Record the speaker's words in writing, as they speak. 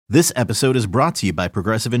This episode is brought to you by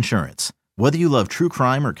Progressive Insurance. Whether you love true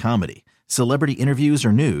crime or comedy, celebrity interviews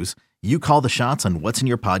or news, you call the shots on what's in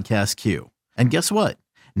your podcast queue. And guess what?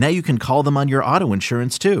 Now you can call them on your auto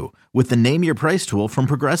insurance too with the Name Your Price tool from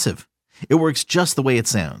Progressive. It works just the way it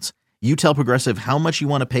sounds. You tell Progressive how much you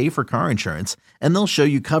want to pay for car insurance, and they'll show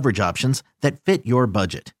you coverage options that fit your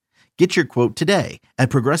budget. Get your quote today at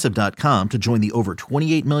Progressive.com to join the over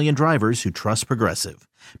 28 million drivers who trust Progressive.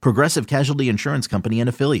 Progressive Casualty Insurance Company and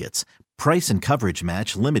Affiliates. Price and coverage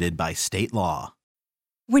match limited by state law.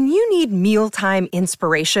 When you need mealtime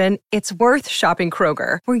inspiration, it's worth shopping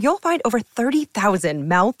Kroger, where you'll find over 30,000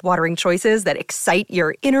 mouth-watering choices that excite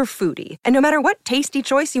your inner foodie. And no matter what tasty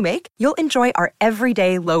choice you make, you'll enjoy our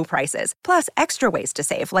everyday low prices, plus extra ways to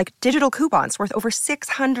save, like digital coupons worth over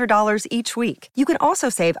 $600 each week. You can also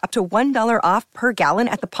save up to $1 off per gallon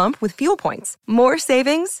at the pump with fuel points. More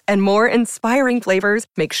savings and more inspiring flavors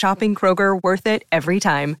make shopping Kroger worth it every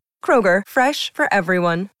time. Kroger, fresh for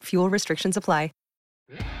everyone. Fuel restrictions apply.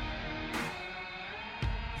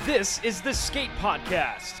 This is the Skate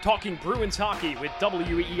Podcast, talking Bruins hockey with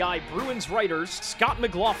WEEI Bruins writers Scott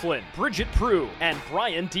McLaughlin, Bridget Prue, and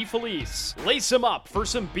Brian DeFelice. Lace them up for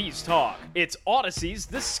some Bees talk. It's Odyssey's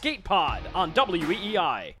The Skate Pod on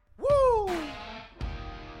WEEI. Woo!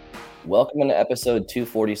 Welcome to episode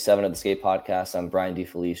 247 of the Skate Podcast. I'm Brian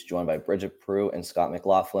DeFelice, joined by Bridget Prue and Scott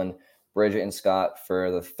McLaughlin. Bridget and Scott,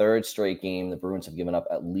 for the third straight game, the Bruins have given up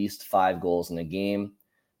at least 5 goals in a game.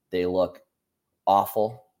 They look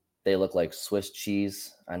awful. They look like Swiss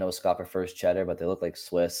cheese. I know Scott prefers cheddar, but they look like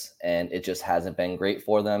Swiss, and it just hasn't been great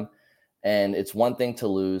for them. And it's one thing to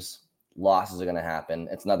lose. Losses are going to happen.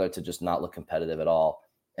 It's another to just not look competitive at all.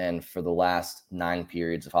 And for the last 9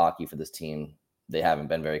 periods of hockey for this team, they haven't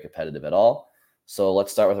been very competitive at all. So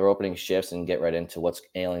let's start with our opening shifts and get right into what's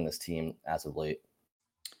ailing this team as of late.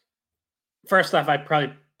 First off, I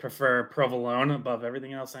probably prefer provolone above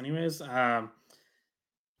everything else anyways. So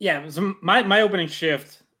my opening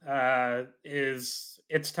shift is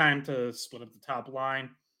it's time to split up the top line.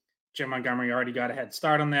 Jim Montgomery already got a head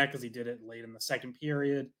start on that because he did it late in the second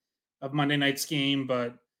period of Monday night's game.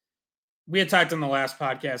 But we had talked on the last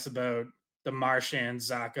podcast about the Marchand,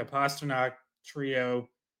 Zacha, Pasternak trio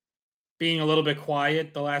being a little bit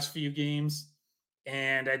quiet the last few games.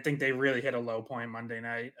 And I think they really hit a low point Monday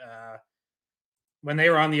night. When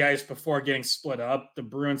they were on the ice before getting split up, the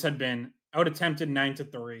Bruins had been out-attempted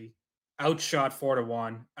 9-3, outshot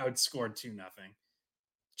 4-1, outscored 2-0.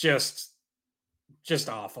 Just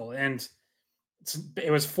awful. And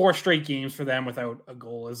it was 4 straight games for them without a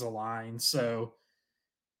goal as a line. So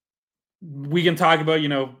we can talk about,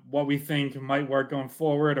 what we think might work going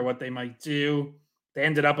forward or what they might do. They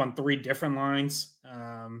ended up on 3 different lines,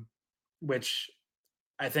 which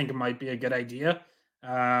I think might be a good idea.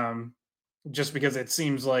 Just because it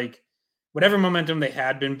seems like whatever momentum they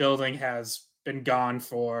had been building has been gone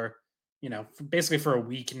for, basically for a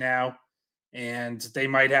week now. And they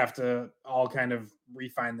might have to all kind of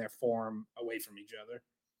refine their form away from each other.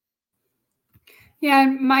 Yeah,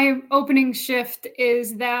 my opening shift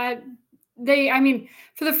is that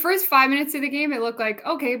for the first 5 minutes of the game, it looked like,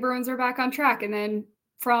 okay, Bruins are back on track. And then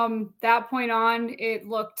from that point on,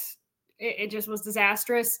 it just was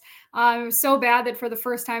disastrous. It was so bad that for the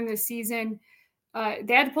first time this season,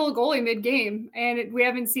 they had to pull a goalie mid-game, and we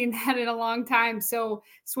haven't seen that in a long time. So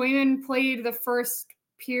Swayman played the first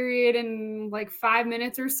period in like 5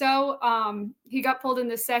 minutes or so. He got pulled in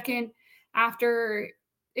the second after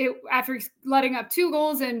letting up 2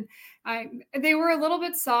 goals, and they were a little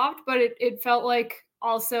bit soft, but it felt like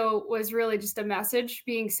also was really just a message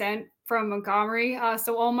being sent from Montgomery.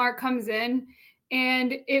 So Ullmark comes in,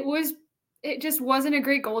 and it just wasn't a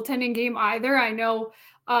great goaltending game either. I know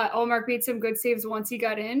Ullmark made some good saves once he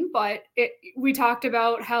got in, but we talked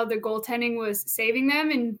about how the goaltending was saving them,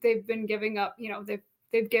 and they've been giving up,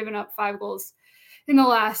 they've given up 5 goals in the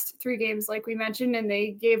last 3 games, like we mentioned, and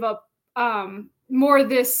they gave up more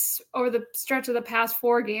this over the stretch of the past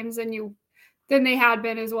 4 games than they had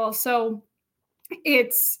been as well. So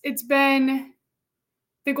it's been,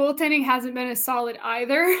 the goaltending hasn't been as solid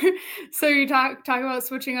either. So you talk about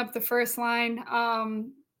switching up the first line.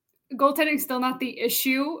 Goaltending still not the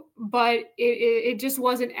issue, but it just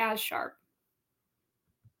wasn't as sharp.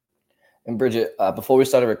 And Bridget, before we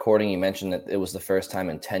started recording, you mentioned that it was the first time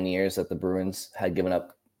in 10 years that the Bruins had given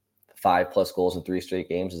up 5+ goals in 3 straight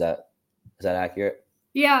games. Is that accurate?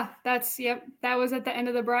 Yeah, that was at the end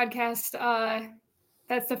of the broadcast.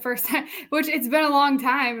 That's the first time, which it's been a long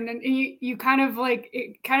time. And you kind of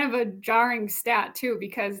a jarring stat too,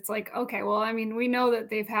 because it's like, okay, well, I mean, we know that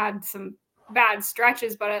they've had some bad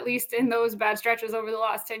stretches, but at least in those bad stretches over the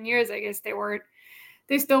last 10 years, I guess they weren't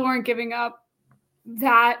they still weren't giving up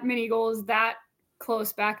that many goals that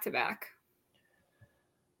close back to back.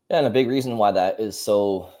 Yeah, and a big reason why that is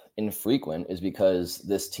so infrequent is because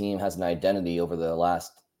this team has an identity over the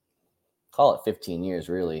last, call it 15 years,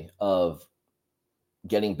 really, of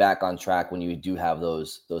getting back on track when you do have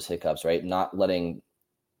those hiccups, right? Not letting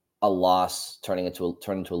a loss turn into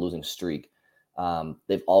a losing streak.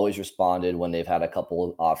 They've always responded when they've had a couple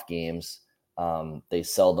of off games. They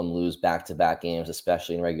seldom lose back-to-back games,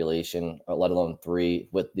 especially in regulation, let alone 3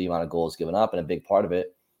 with the amount of goals given up. And a big part of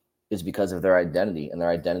it is because of their identity. And their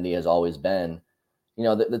identity has always been,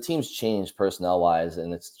 the team's changed personnel-wise,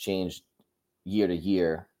 and it's changed year to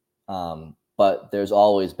year. But there's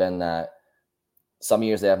always been that some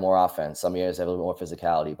years they have more offense, some years they have a little more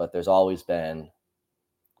physicality, but there's always been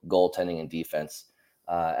goaltending and defense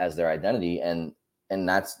as their identity. And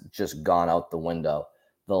that's just gone out the window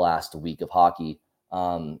the last week of hockey.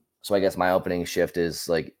 So I guess my opening shift is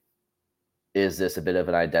like, is this a bit of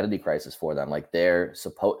an identity crisis for them? Like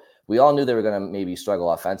we all knew they were going to maybe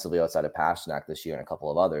struggle offensively outside of Pasternak this year and a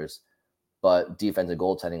couple of others, but defensive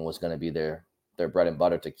goaltending was going to be their bread and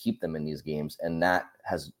butter to keep them in these games. And that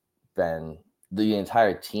has been, the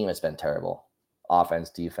entire team has been terrible. Offense,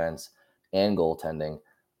 defense, and goaltending.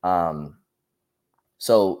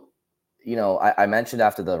 So, I mentioned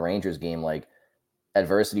after the Rangers game, like,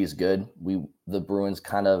 adversity is good. The Bruins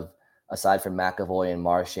kind of, aside from McAvoy and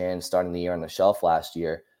Marchand starting the year on the shelf last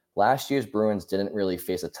year's Bruins didn't really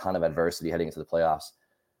face a ton of adversity heading into the playoffs.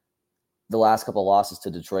 The last couple of losses to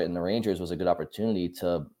Detroit and the Rangers was a good opportunity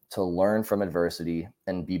to learn from adversity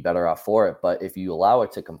and be better off for it. But if you allow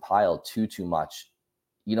it to compile too much,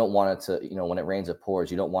 you don't want it to, when it rains, it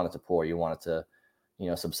pours. You don't want it to pour. You want it to,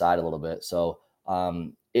 subside a little bit. So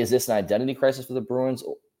is this an identity crisis for the Bruins?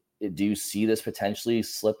 Do you see this potentially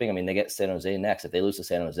slipping? I mean, they get San Jose next. If they lose to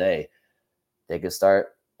San Jose, they could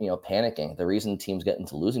start, panicking. The reason teams get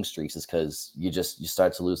into losing streaks is because you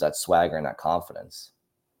start to lose that swagger and that confidence.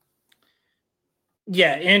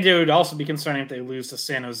 Yeah, and it would also be concerning if they lose to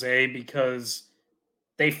San Jose because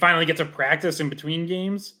they finally get to practice in between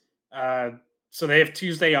games. So they have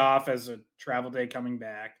Tuesday off as a travel day coming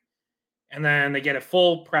back. And then they get a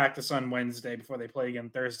full practice on Wednesday before they play again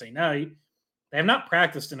Thursday night. They have not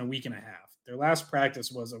practiced in a week and a half. Their last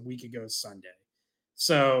practice was a week ago Sunday.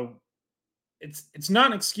 So it's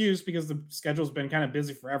not an excuse because the schedule's been kind of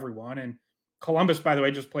busy for everyone. And Columbus, by the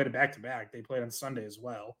way, just played a back-to-back. They played on Sunday as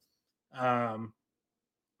well.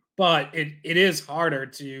 But it is harder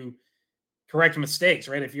to correct mistakes,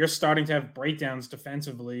 right? If you're starting to have breakdowns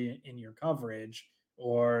defensively in your coverage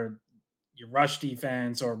or your rush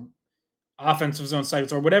defense or offensive zone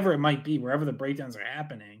sites or whatever it might be, wherever the breakdowns are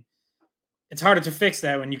happening, it's harder to fix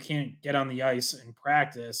that when you can't get on the ice and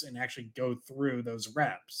practice and actually go through those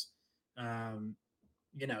reps.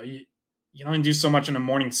 You only do so much in a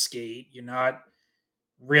morning skate. You're not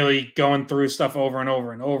really going through stuff over and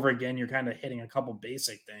over and over again. You're kind of hitting a couple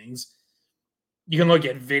basic things. You can look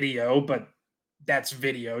at video, but that's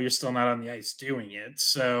video. You're still not on the ice doing it.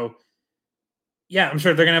 So, yeah, I'm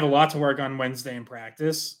sure they're going to have a lot to work on Wednesday in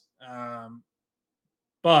practice.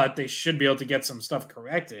 But they should be able to get some stuff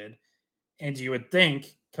corrected. And you would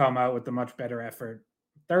think come out with a much better effort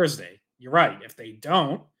Thursday. You're right. If they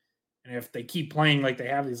don't, and if they keep playing like they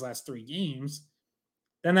have these last 3 games,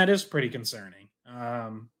 then that is pretty concerning.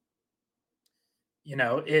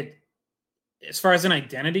 As far as an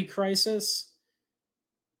identity crisis,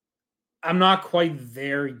 I'm not quite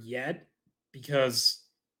there yet because,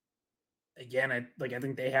 again, I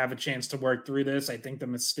think they have a chance to work through this. I think the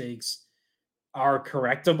mistakes are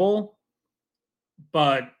correctable,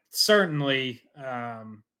 but certainly,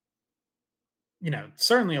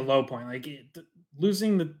 certainly a low point. Like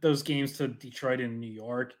losing those games to Detroit and New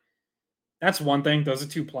York, that's one thing. Those are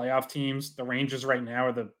 2 playoff teams. The Rangers right now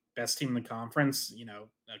are the best team in the conference,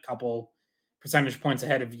 a couple percentage points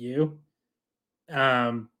ahead of you.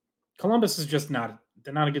 Columbus is just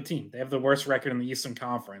they're not a good team. They have the worst record in the Eastern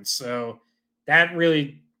Conference. So that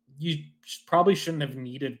really, you probably shouldn't have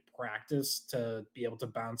needed practice to be able to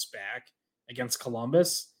bounce back against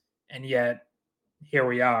Columbus. And yet here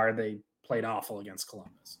we are. They played awful against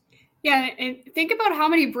Columbus. Yeah, and think about how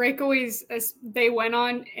many breakaways they went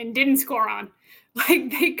on and didn't score on. Like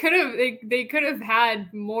they could have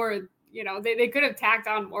had more. They could have tacked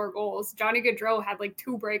on more goals. Johnny Gaudreau had like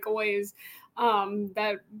 2 breakaways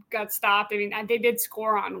that got stopped. I mean, they did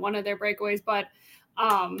score on one of their breakaways, but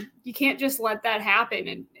you can't just let that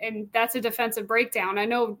happen. And that's a defensive breakdown. I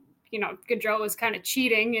know, Gaudreau was kind of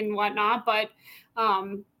cheating and whatnot, but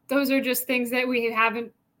those are just things that we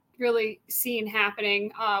haven't really seen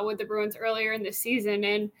happening with the Bruins earlier in the season.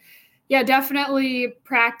 And, Yeah, definitely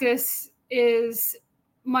practice is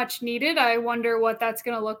much needed. I wonder what that's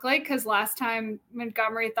going to look like, because last time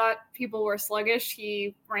Montgomery thought people were sluggish,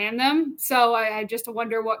 he ran them. So I just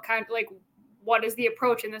wonder what is the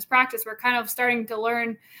approach in this practice. We're kind of starting to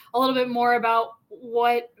learn a little bit more about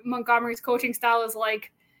what Montgomery's coaching style is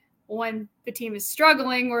like when the team is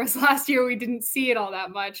struggling, whereas last year we didn't see it all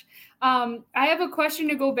that much. I have a question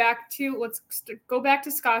to go back to. Let's go back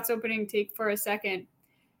to Scott's opening take for a second.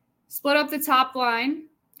 Split up the top line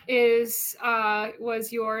was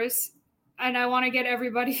yours, and I want to get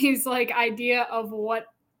everybody's idea of what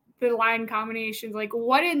the line combinations,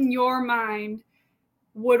 what in your mind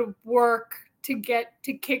would work to get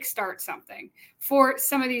to kickstart something for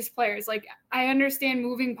some of these players. I understand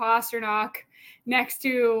moving Pasternak next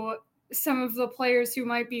to some of the players who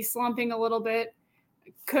might be slumping a little bit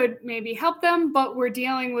could maybe help them, but we're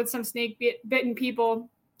dealing with some snake-bitten people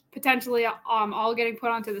potentially all getting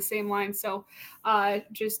put onto the same line. So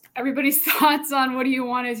just everybody's thoughts on what do you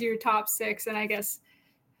want as your top 6, and I guess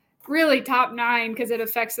really top 9, because it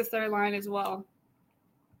affects the third line as well.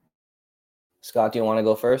 Scott, do you want to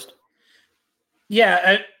go first?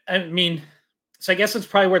 Yeah, I mean, so I guess it's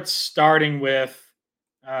probably worth starting with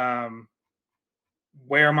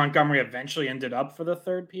where Montgomery eventually ended up for the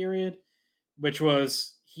third period, which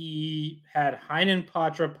was he had Heinen,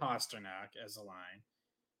 Patra, Pasternak as a line,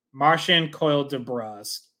 Marchand, Coyle,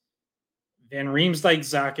 DeBrusk, Van Riemsdyk,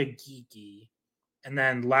 Zacha, Geekie, and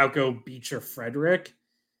then Lauko, Beecher, Frederick.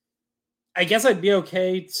 I guess I'd be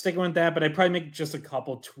okay sticking with that, but I'd probably make just a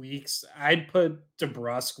couple tweaks. I'd put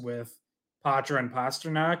DeBrusk with Patra and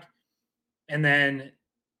Pasternak, and then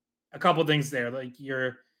a couple things there. Like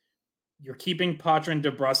you're keeping Patra and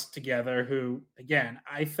DeBrusk together, who, again,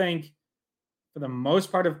 I think for the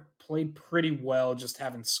most part have played pretty well, just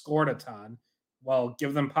haven't scored a ton. Well,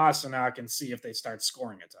 give them Pasternak and see if they start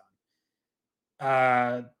scoring a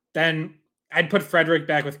ton. Then I'd put Frederick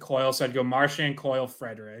back with Coyle, so I'd go Marchand, Coyle,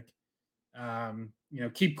 Frederick.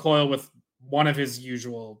 Keep Coyle with one of his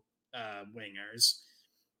usual wingers.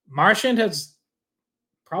 Marchand has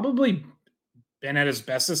probably been at his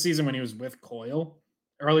best this season when he was with Coyle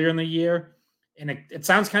earlier in the year. And it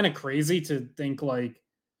sounds kind of crazy to think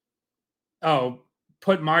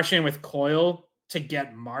put Marchand with Coyle to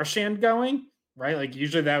get Marchand going, right? Like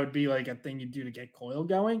usually that would be like a thing you do to get Coyle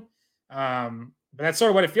going. But that's sort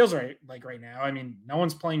of what it feels like right now. I mean, no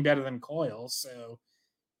one's playing better than Coyle, so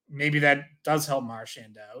maybe that does help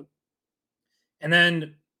Marchand out. And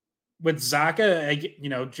then with Zacha,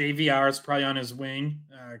 JVR is probably on his wing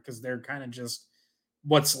because they're kind of just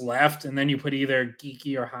what's left. And then you put either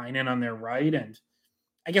Geekie or Heinen on their right. And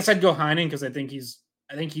I guess I'd go Heinen because I think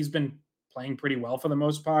he's been playing pretty well for the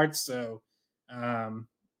most part. So,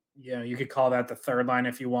 you could call that the third line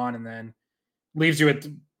if you want, and then leaves you at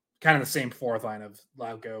kind of the same fourth line of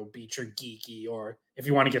Lauko, Beecher, Geekie, or if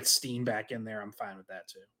you want to get Steen back in there, I'm fine with that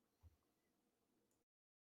too.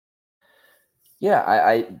 Yeah,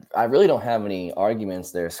 I really don't have any arguments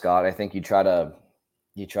there, Scott. I think you try to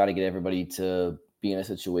get everybody to be in a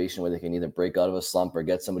situation where they can either break out of a slump or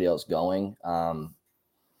get somebody else going. I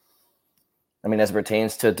mean, as it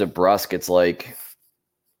pertains to DeBrusk, it's like,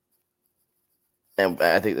 and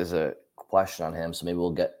I think there's a question on him, so maybe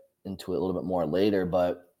we'll get into it a little bit more later,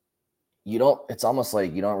 but it's almost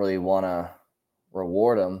like you don't really want to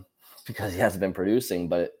reward him because he hasn't been producing,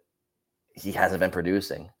 but he hasn't been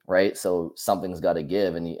producing, right? So something's got to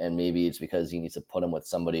give, and maybe it's because he needs to put him with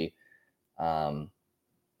somebody, that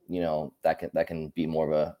can be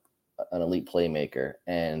more of an elite playmaker.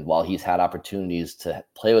 And while he's had opportunities to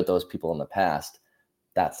play with those people in the past,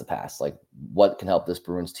 that's the past. Like, what can help this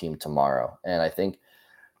Bruins team tomorrow? And I think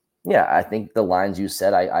the lines you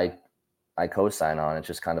said, I co-sign on. It's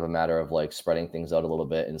just kind of a matter of like spreading things out a little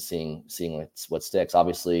bit and seeing what sticks.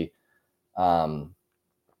 Obviously,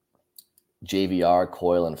 JVR,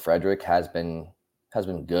 Coyle, and Frederick has been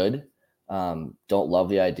good. Don't love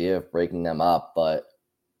the idea of breaking them up, but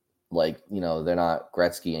they're not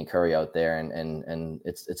Gretzky and Curry out there, and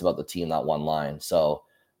it's about the team, not one line. So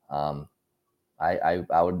I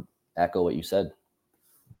would echo what you said.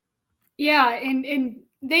 Yeah, and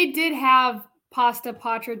they did have Patra,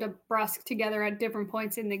 DeBrusk together at different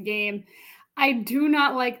points in the game. I do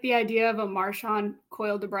not like the idea of a Marchand,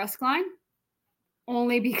 Coyle, DeBrusk line,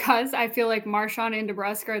 only because I feel like Marchand and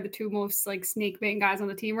DeBrusk are the two most snake bitten guys on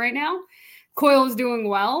the team right now. Coyle is doing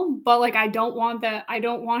well, but I don't want that. I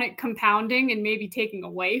don't want it compounding and maybe taking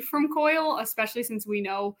away from Coyle, especially since we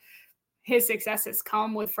know his success has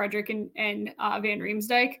come with Frederick and Van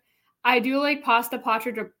Riemsdyk. I do like Patra,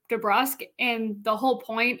 DeBrusk, and the whole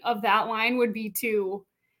point of that line would be to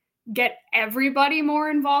get everybody more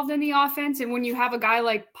involved in the offense. And when you have a guy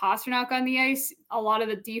like Pastrnak on the ice, a lot of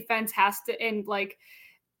the defense has to, and like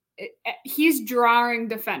he's drawing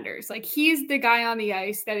defenders. Like he's the guy on the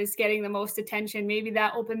ice that is getting the most attention. Maybe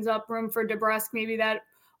that opens up room for DeBrusk. Maybe that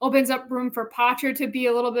opens up room for Potter to be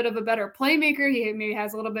a little bit of a better playmaker. He maybe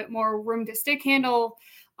has a little bit more room to stick handle.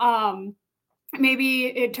 Maybe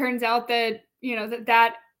it turns out that,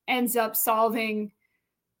 that ends up solving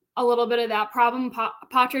a little bit of that problem.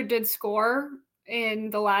 Potter did score in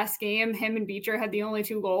the last game. Him and Beecher had the only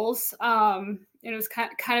 2 goals. It was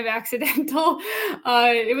kind of accidental.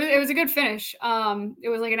 It was a good finish. It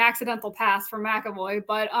was like an accidental pass from McAvoy,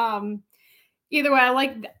 but either way, I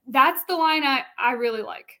like that's the line I really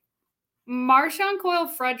like. Marchand, Coyle,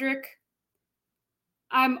 Frederic,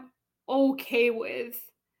 I'm okay with.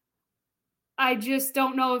 I just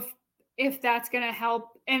don't know if that's gonna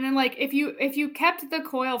help. And then like if you kept the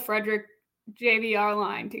Coyle, Frederic, JVR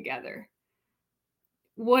line together,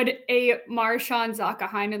 would a Marchand, Zacha,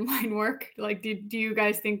 Heinen line work? Like, do you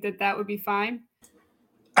guys think that would be fine?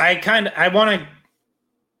 I want to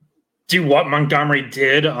do what Montgomery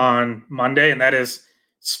did on Monday, and that is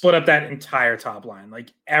split up that entire top line,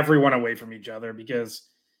 like everyone away from each other, because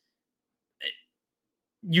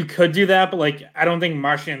you could do that, but like I don't think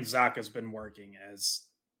Marchand, Zacha has been working as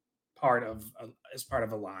part of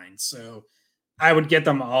a line. So I would get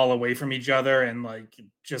them all away from each other and like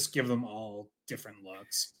just give them all different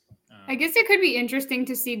looks. I guess it could be interesting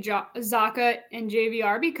to see Zacha and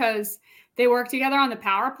JVR because they work together on the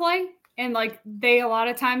power play, and like they a lot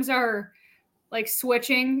of times are like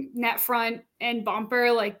switching net front and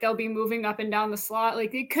bumper. Like they'll be moving up and down the slot.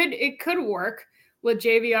 Like it could work with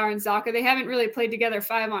JVR and Zacha. They haven't really played together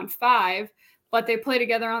 5-on-5, but they play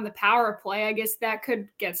together on the power play. I guess that could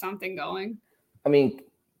get something going. I mean,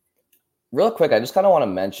 real quick, I just kind of want to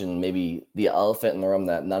mention maybe the elephant in the room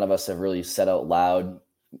that none of us have really said out loud,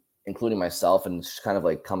 including myself, and it's kind of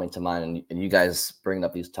like coming to mind. And you guys bringing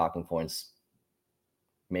up these talking points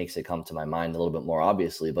makes it come to my mind a little bit more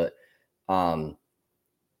obviously. But I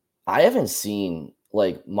haven't seen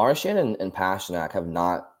like Marchand and Pastrnak have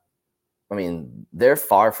not. I mean, they're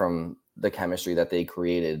far from the chemistry that they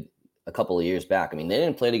created a couple of years back. I mean, they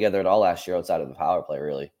didn't play together at all last year outside of the power play,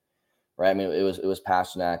 really. Right? I mean, it was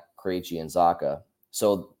Pastrnak, Krejci, and Zacha.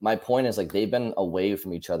 So my point is like they've been away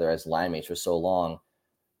from each other as line mates for so long.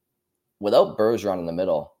 Without Bergeron in the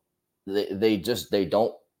middle, they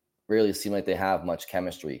don't really seem like they have much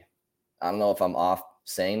chemistry. I don't know if I'm off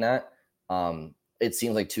saying that. It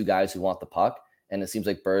seems like 2 guys who want the puck, and it seems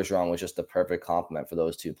like Bergeron was just the perfect complement for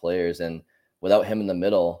those 2 players. And without him in the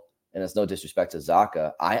middle, and it's no disrespect to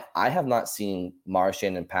Zacha, I have not seen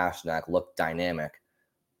Marchand and Pastrnak look dynamic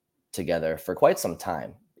together for quite some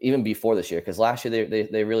time, even before this year, because last year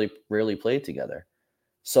they really rarely played together.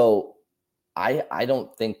 So I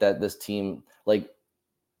don't think that this team, like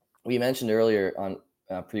we mentioned earlier on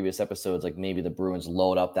previous episodes, like maybe the Bruins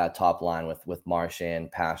load up that top line with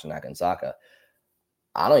Marchand, Pastrnak, and Zacha.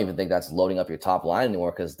 I don't even think that's loading up your top line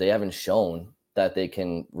anymore because they haven't shown that they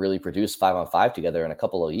can really produce 5-on-5 together in a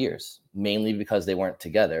couple of years, mainly because they weren't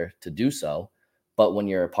together to do so. But when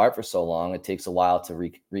you're apart for so long, it takes a while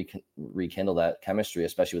to rekindle that chemistry,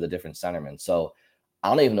 especially with a different centerman. So I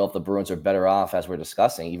don't even know if the Bruins are better off, as we're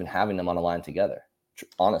discussing, even having them on a line together,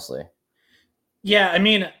 honestly. Yeah, I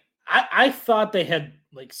mean, I thought they had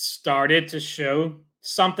like started to show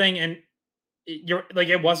something, and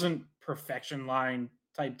it wasn't perfection line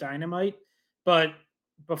type dynamite, but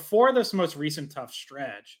before this most recent tough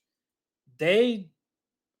stretch, they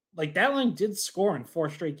like that line did score in 4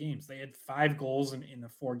 straight games. They had 5 goals in the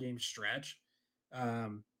 4-game stretch.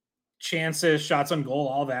 Chances, shots on goal,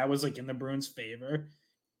 all that was like in the Bruins' favor.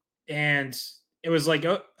 And it was like,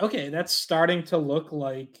 oh, okay, that's starting to look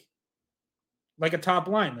like a top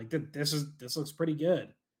line. Like this looks pretty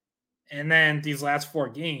good. And then these last 4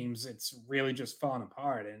 games, it's really just fallen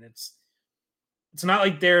apart. And it's not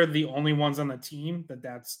like they're the only ones on the team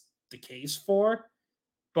that's the case for,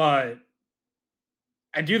 but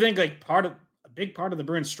I do think like a big part of the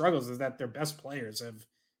Bruins' struggles is that their best players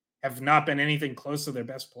have not been anything close to their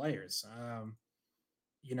best players.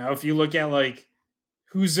 If you look at like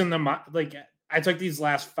who's in the like, I took these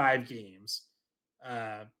last 5 games,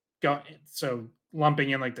 so lumping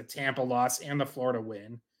in like the Tampa loss and the Florida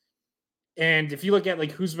win, and if you look at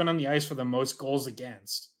like who's been on the ice for the most goals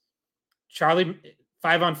against, Charlie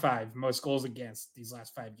 5-on-5 most goals against these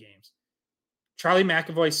last 5 games. Charlie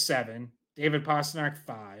McAvoy 7, David Pastrnak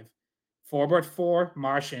 5, Forbort 4,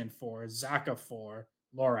 Marchand 4, Zacha 4,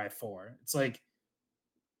 Lori 4. It's like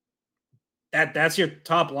that's your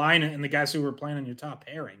top line and the guys who were playing on your top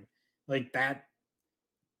pairing. Like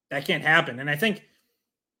that can't happen. And I think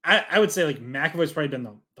I would say like McAvoy's probably been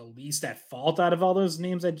the least at fault out of all those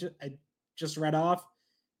names I just read off.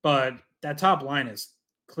 But that top line has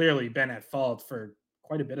clearly been at fault for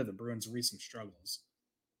quite a bit of the Bruins' recent struggles.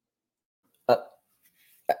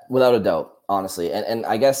 Without a doubt, honestly. And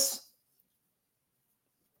I guess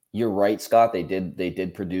you're right, Scott. They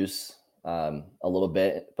did produce a little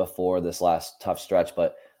bit before this last tough stretch.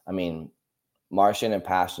 But I mean, Marchand and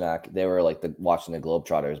Pasternak, they were like watching the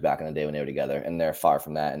Globetrotters back in the day when they were together, and they're far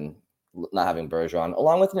from that. And not having Bergeron,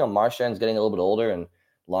 along with Marchand's getting a little bit older and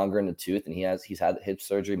longer in the tooth, and he's had hip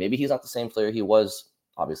surgery. Maybe he's not the same player he was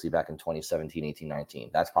obviously back in 2017, 18, 19.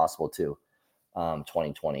 That's possible too.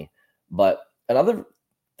 2020. But another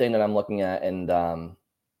thing that I'm looking at, and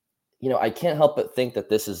I can't help but think that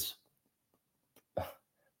this is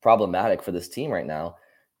problematic for this team right now,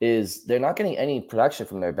 is they're not getting any production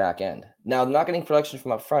from their back end. Now, they're not getting production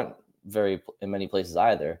from up front in many places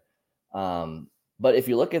either. But if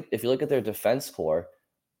you look at their defense core,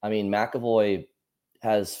 I mean, McAvoy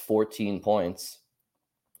has 14 points,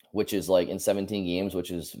 which is like in 17 games, which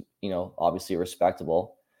is, obviously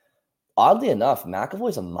respectable. Oddly enough,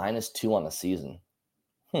 McAvoy's a -2 on the season.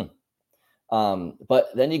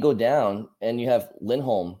 But then you go down and you have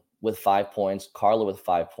Lindholm with 5 points, Carla with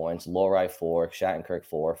 5 points, Lohrei 4, Shattenkirk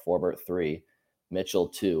 4, Forbert 3, Mitchell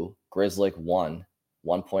 2, Grzelcyk 1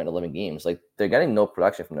 point in 11 games. Like, they're getting no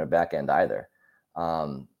production from their back end either.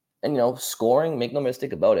 And scoring, make no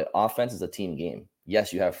mistake about it, offense is a team game.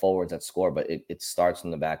 Yes, you have forwards that score, but it starts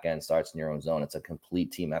in the back end, starts in your own zone. It's a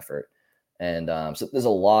complete team effort. And so there's a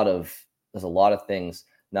lot of things.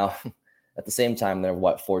 Now, at the same time,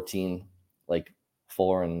 they're 14, like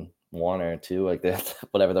 4-1 or 2, like that,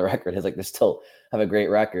 whatever the record is. Like, they still have a great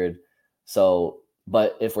record. So,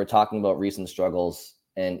 but if we're talking about recent struggles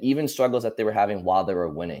and even struggles that they were having while they were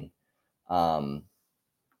winning, you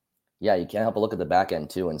can't help but look at the back end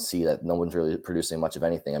too and see that no one's really producing much of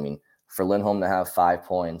anything. I mean, for Lindholm to have 5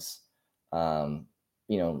 points,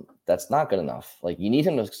 that's not good enough. Like, you need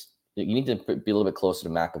to be a little bit closer to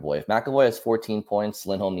McAvoy. If McAvoy has 14 points,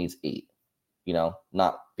 Lindholm needs 8.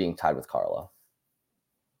 Not being tied with Carla.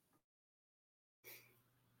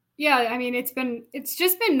 Yeah, I mean, it's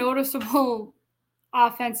just been noticeable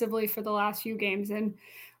offensively for the last few games. And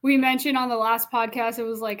we mentioned on the last podcast, it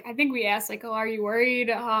was like, I think we asked, like, oh, are you worried?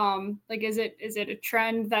 Like, is it a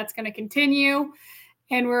trend that's going to continue?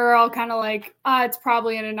 And we're all kind of like, it's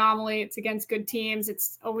probably an anomaly. It's against good teams.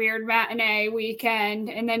 It's a weird matinee weekend.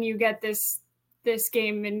 And then you get this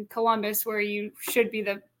game in Columbus where you should be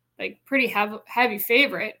the pretty heavy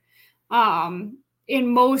favorite in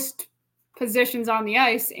most positions on the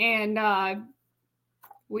ice. And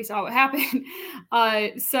we saw what happened.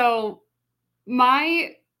 So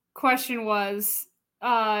my question was,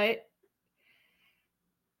 my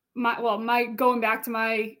going back to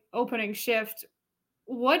my opening shift,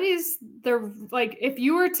 what is if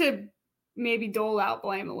you were to maybe dole out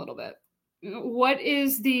blame a little bit, what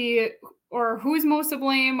is who's most to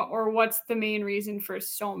blame, or what's the main reason for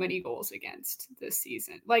so many goals against this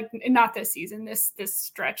season? Like, not this season, this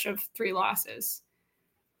stretch of 3 losses.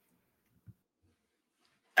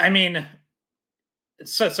 I mean,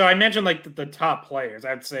 so I mentioned like the top players.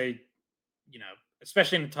 I'd say,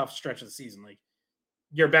 especially in a tough stretch of the season, like,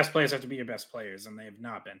 your best players have to be your best players, and they have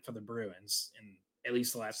not been for the Bruins in at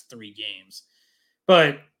least the last 3 games.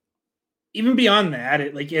 But even beyond that,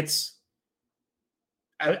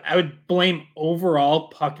 I would blame overall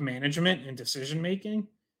puck management and decision making.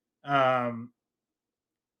 Like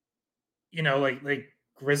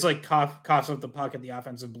Grzelcyk coughs up the puck at the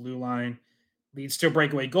offensive blue line, leads to a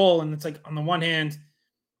breakaway goal, and it's like, on the one hand,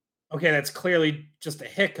 okay, that's clearly just a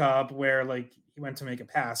hiccup where like he went to make a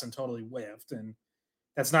pass and totally whiffed, and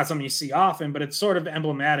that's not something you see often, but it's sort of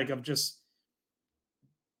emblematic of just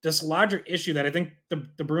this larger issue that I think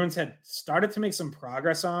the Bruins had started to make some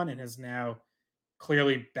progress on and has now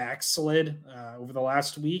clearly backslid over the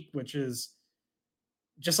last week, which is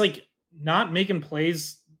just like not making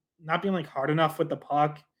plays, not being like hard enough with the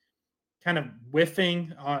puck, kind of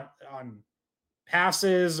whiffing on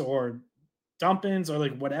passes or dump-ins or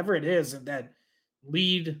like whatever it is that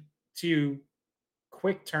lead to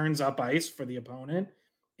quick turns up ice for the opponent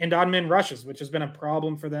and odd-man rushes, which has been a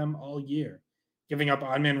problem for them all year, giving up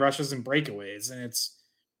odd-man rushes and breakaways. And it's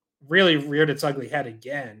really reared its ugly head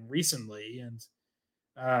again recently. And,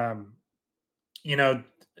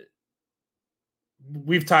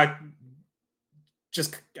 we've talked,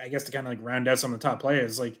 just, I guess, to kind of like round out some of the top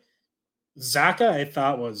players, like Zacha, I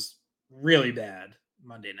thought was really bad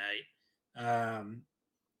Monday night,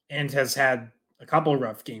 and has had a couple of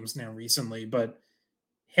rough games now recently, but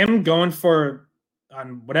him going for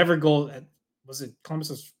on whatever goal. Was it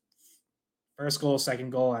Columbus's first goal,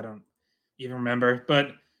 second goal? I don't even remember.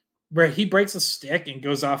 But where he breaks a stick and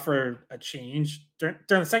goes off for a change during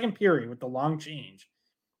the second period with the long change.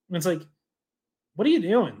 And it's like, what are you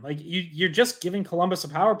doing? Like you're just giving Columbus a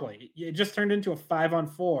power play. It just turned into a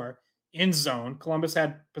 5-on-4 in zone. Columbus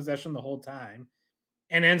had possession the whole time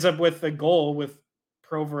and ends up with a goal with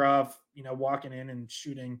Provorov, walking in and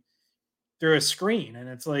shooting through a screen. And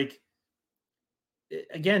it's like,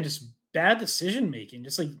 again, just bad decision making,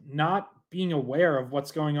 just like not being aware of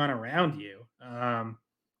what's going on around you.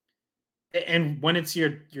 And when it's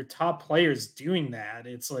your top players doing that,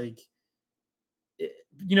 it's like,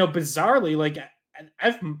 bizarrely, like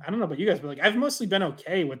I don't know about you guys, but like I've mostly been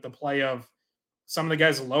okay with the play of some of the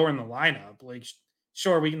guys lower in the lineup. Like,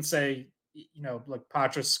 sure, we can say, like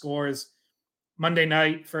Patra scores Monday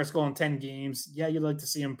night, first goal in 10 games. Yeah, you'd like to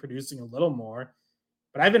see him producing a little more,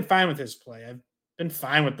 but I've been fine with his play. I've been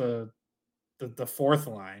fine with the fourth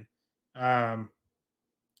line. The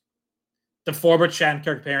Forbort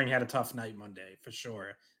Shattenkirk pairing had a tough night Monday for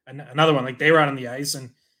sure. Another one, like they were out on the ice, and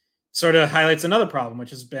sort of highlights another problem,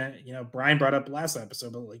 which has been, Brian brought up last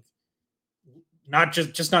episode, but like not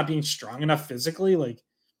just not being strong enough physically. Like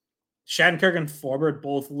Shattenkirk and Forbort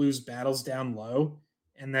both lose battles down low,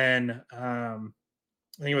 and then I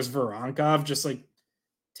think it was Voronkov just like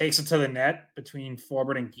takes it to the net between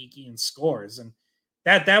Forbort and Geeky and scores, and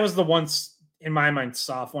that was the once in my mind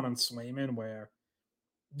soft one on Swayman where,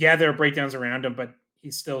 yeah, there are breakdowns around him, but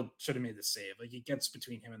he still should have made the save. Like it gets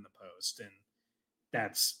between him and the post, and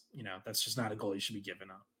that's just not a goal you should be giving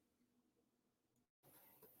up.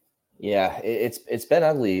 Yeah, it's been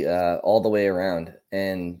ugly all the way around,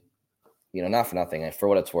 and not for nothing. For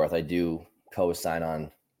what it's worth, I do co-sign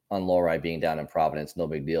on Lohrei being down in Providence. No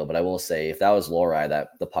big deal, but I will say if that was Lohrei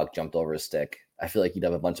that the puck jumped over his stick, I feel like you'd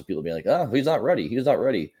have a bunch of people being like, "Oh, he's not ready. He's not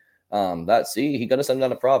ready." He got to send him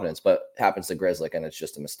down to Providence, but happens to Grzelcyk, and it's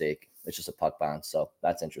just a mistake. It's just a puck bounce, so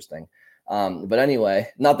that's interesting. But anyway,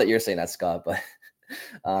 not that you're saying that, Scott, but.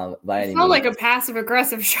 By any means, like a passive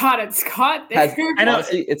aggressive shot at Scott. I know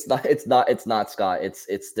honestly, it's not Scott.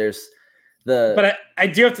 It's there's the. But I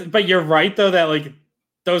do have to. But you're right though that like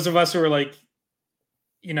those of us who are like,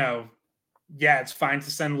 yeah, it's fine to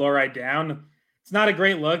send Lohrei down. It's not a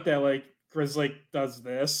great look that like Grzelcyk does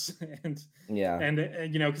this, and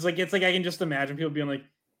because like it's like I can just imagine people being like,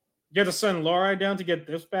 you have to send Lohrei down to get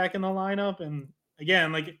this back in the lineup, and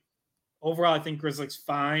again like. Overall, I think Grzelcyk's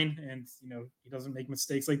fine, and he doesn't make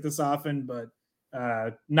mistakes like this often, but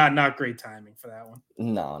not great timing for that one.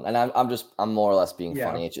 No, and I'm more or less being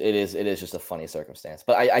funny. It is just a funny circumstance,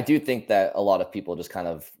 but I do think that a lot of people just kind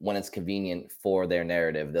of when it's convenient for their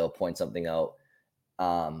narrative, they'll point something out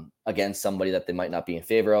against somebody that they might not be in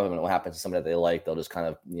favor of, and when it happens to somebody that they like, they'll just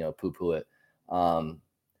kind of poo-poo it.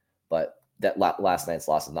 But that last night's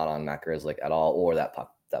loss is not on Matt Grzelcyk at all, or that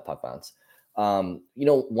puck bounce. One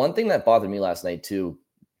thing that bothered me last night too,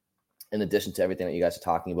 in addition to everything that you guys are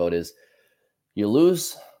talking about, is you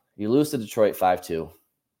lose to Detroit 5-2,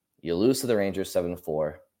 you lose to the Rangers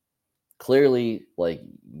 7-4. Clearly, like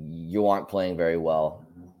you aren't playing very well.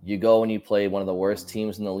 You go and you play one of the worst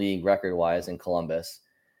teams in the league record-wise in Columbus.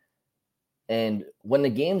 And when the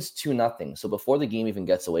game's 2-0, so before the game even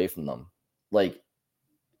gets away from them, like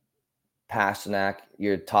Pastrnak,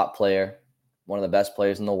 your top player, one of the best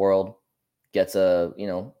players in the world, gets a,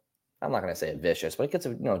 I'm not going to say vicious, but it gets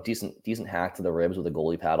a, decent hack to the ribs with a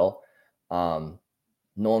goalie paddle. No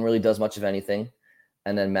one really does much of anything.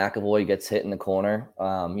 And then McAvoy gets hit in the corner.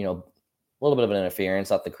 A little bit of an interference,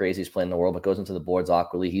 not the craziest play in the world, but goes into the boards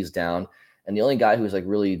awkwardly. He's down. And the only guy who's like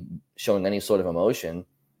really showing any sort of emotion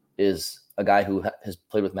is a guy who has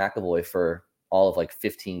played with McAvoy for all of like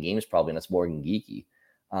 15 games probably, and that's Morgan Geeky.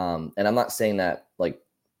 And I'm not saying that like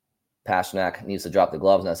Pastrnak needs to drop the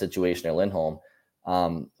gloves in that situation or Lindholm.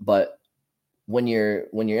 But when you're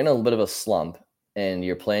in a bit of a slump and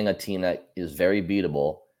you're playing a team that is very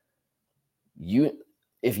beatable,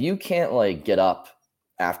 if you can't like get up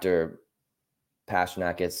after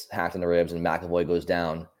Pastrnak gets hacked in the ribs and McAvoy goes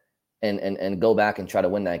down and go back and try to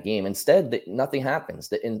win that game, instead nothing happens.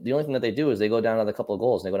 The only thing that they do is they go down another couple of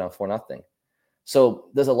goals and they go down 4-0. So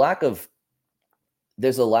there's a lack of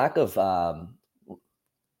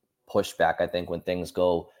pushback, I think, when things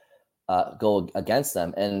go against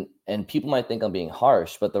them, and people might think I'm being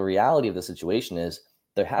harsh, but the reality of the situation is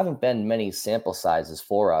there haven't been many sample sizes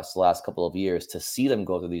for us the last couple of years to see them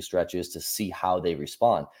go through these stretches, to see how they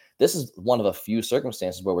respond. This is one of a few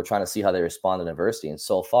circumstances where we're trying to see how they respond in adversity, and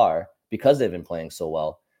so far, because they've been playing so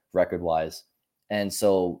well record-wise, and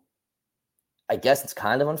so I guess it's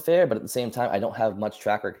kind of unfair, but at the same time, I don't have much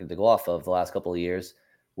track record to go off of the last couple of years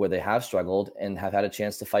where they have struggled and have had a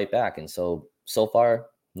chance to fight back. And so far,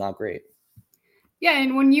 not great. Yeah,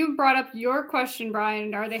 and when you brought up your question,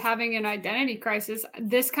 Brian, are they having an identity crisis?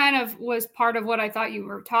 This kind of was part of what I thought you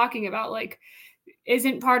were talking about. Like,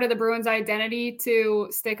 isn't part of the Bruins' identity to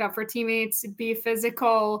stick up for teammates, be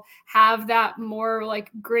physical, have that more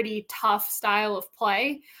like gritty, tough style of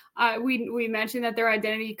play? We mentioned that their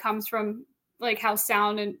identity comes from like how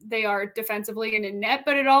sound and they are defensively and in net,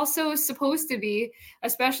 but it also is supposed to be,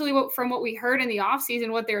 especially from what we heard in the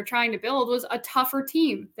offseason, what they were trying to build was a tougher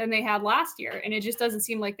team than they had last year. And it just doesn't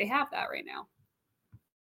seem like they have that right now.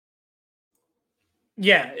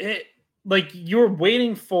 Yeah. Like you're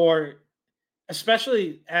waiting for,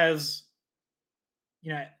 especially as,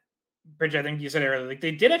 Bridge, I think you said earlier, like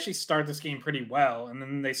they did actually start this game pretty well. And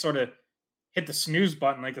then they sort of hit the snooze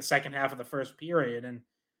button, like the second half of the first period. And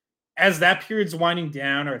as that period's winding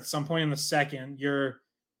down, or at some point in the second,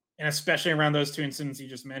 and especially around those two incidents you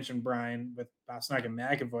just mentioned, Brian, with Pastrnak and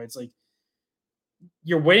McAvoy, it's like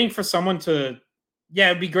you're waiting for someone to,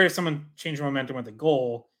 it'd be great if someone changed momentum with a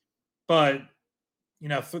goal, but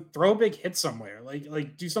throw a big hit somewhere,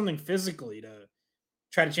 like do something physically to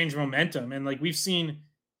try to change momentum. And like we've seen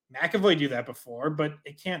McAvoy do that before, but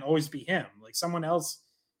it can't always be him. Like someone else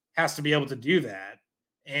has to be able to do that,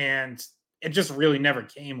 and it just really never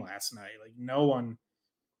came last night. Like no one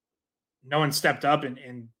stepped up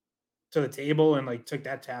and to the table and like took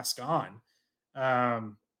that task on.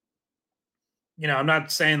 I'm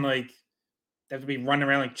not saying like they have to be running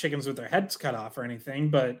around like chickens with their heads cut off or anything,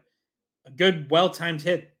 but a good, well-timed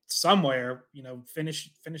hit somewhere, finish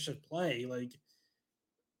a play, like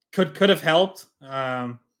could have helped.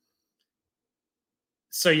 Someone's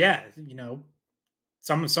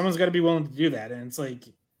got to be willing to do that. And it's like,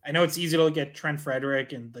 I know it's easy to look at Trent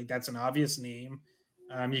Frederick and like that's an obvious name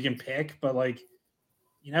you can pick, but like,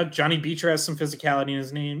 Johnny Beecher has some physicality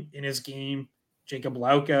in his game. Jacob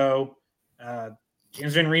Lauko,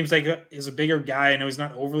 James Van Riemsdyk is a bigger guy. I know he's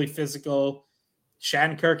not overly physical.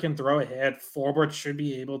 Shattenkirk can throw a hit. Forbort should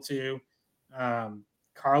be able to.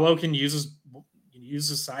 Carlo can use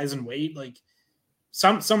his size and weight. Like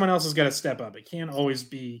someone else has got to step up. It can't always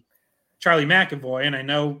be Charlie McAvoy. And I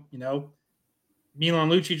know, Milan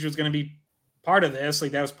Lucic was going to be part of this.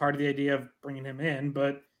 Like that was part of the idea of bringing him in,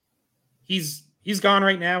 but he's gone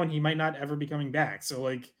right now and he might not ever be coming back. So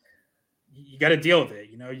like you got to deal with it.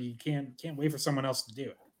 You can't wait for someone else to do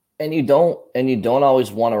it. And you don't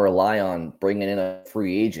always want to rely on bringing in a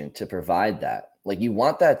free agent to provide that. Like you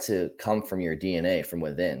want that to come from your DNA, from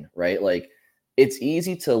within, right? Like it's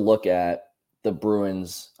easy to look at the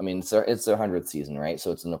Bruins. I mean, it's their 100th season, right?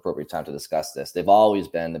 So it's an appropriate time to discuss this. They've always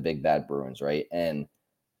been the big bad Bruins, right? And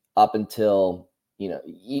up until,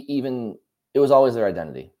 even it was always their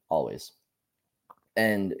identity, always.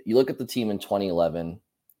 And you look at the team in 2011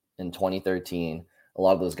 and 2013, a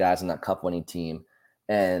lot of those guys in that cup winning team,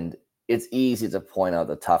 and it's easy to point out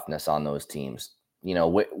the toughness on those teams.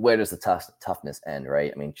 Where does the toughness end,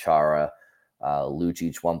 right? I mean, Chara,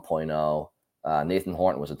 Lucic 1.0, Nathan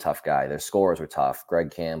Horton was a tough guy. Their scorers were tough.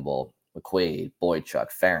 Greg Campbell, McQuaid, Boychuk,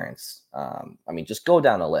 Ferentz. Just go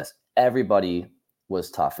down the list. Everybody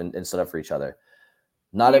was tough and stood up for each other.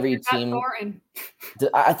 Not every team.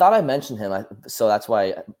 I thought I mentioned him, so that's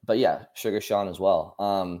why. But yeah, Sugar Sean as well.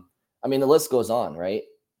 The list goes on, right?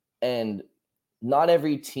 And not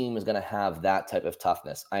every team is going to have that type of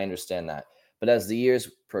toughness. I understand that. But as the years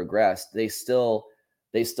progressed, they still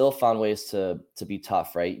found ways to be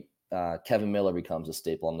tough, right? Kevin Miller becomes a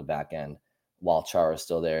staple on the back end while Chara's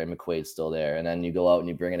still there and McQuaid's still there. And then you go out and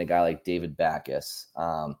you bring in a guy like David Backes.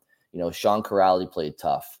 Sean Corrali played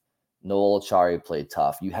tough. Noel Achari played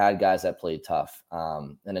tough. You had guys that played tough.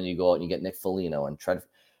 And then you go out and you get Nick Foligno and Trent.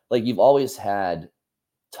 Like you've always had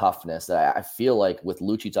toughness that I feel like with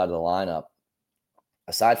Lucic out of the lineup,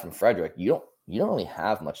 aside from Frederick, you don't really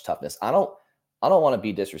have much toughness. I don't want to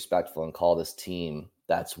be disrespectful and call this team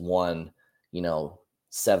that's won,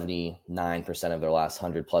 79% of their last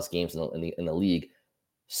 100+ games in the league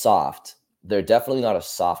soft. They're definitely not a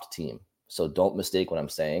soft team. So don't mistake what I'm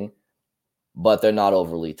saying, but they're not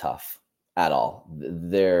overly tough at all.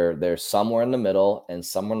 They're somewhere in the middle, and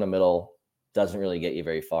somewhere in the middle doesn't really get you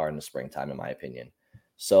very far in the springtime, in my opinion.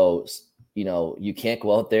 So, you can't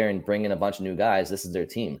go out there and bring in a bunch of new guys. This is their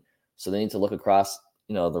team. So they need to look across,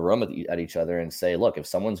 the room at each other and say, look, if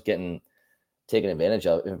someone's getting taken advantage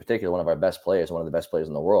of, in particular, one of our best players, one of the best players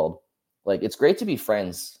in the world, like it's great to be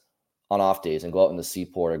friends on off days and go out in the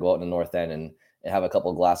Seaport or go out in the North End and have a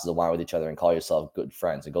couple of glasses of wine with each other and call yourself good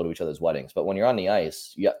friends and go to each other's weddings. But when you're on the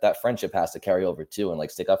ice, that friendship has to carry over too and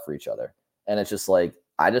like stick up for each other. And it's just like,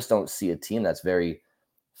 I just don't see a team that's very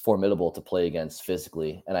formidable to play against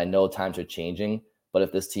physically. And I know times are changing, but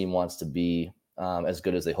if this team wants to be as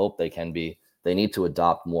good as they hope they can be, they need to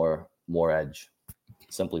adopt more edge,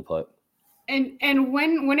 simply put. And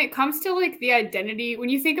when it comes to like the identity, when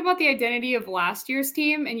you think about the identity of last year's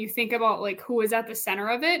team and you think about like who was at the center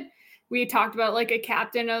of it, we talked about like a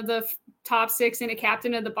captain of the top 6 and a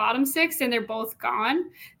captain of the bottom 6, and they're both gone.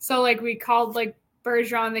 So like we called like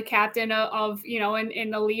Bergeron the captain of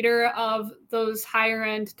and the leader of those higher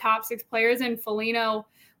end top 6 players, and Foligno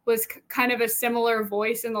was kind of a similar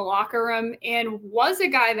voice in the locker room and was a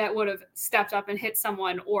guy that would have stepped up and hit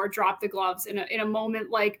someone or dropped the gloves in a moment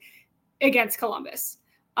like against Columbus.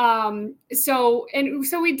 So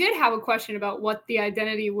we did have a question about what the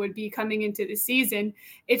identity would be coming into the season.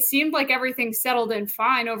 It seemed like everything settled in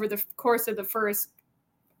fine over the course of the first,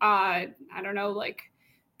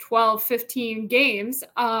 12, 15 games.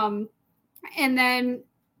 And then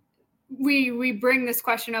we bring this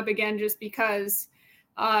question up again, just because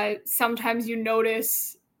sometimes you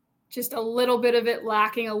notice just a little bit of it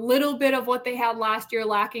lacking, a little bit of what they had last year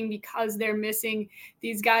lacking, because they're missing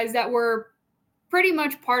these guys that were pretty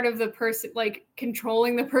much part of the person, like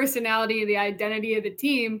controlling the personality, the identity of the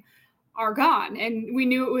team, are gone. And we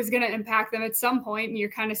knew it was going to impact them at some point. And you're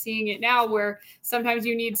kind of seeing it now, where sometimes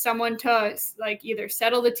you need someone to like either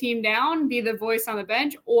settle the team down, be the voice on the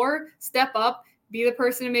bench, or step up, be the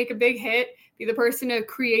person to make a big hit, be the person to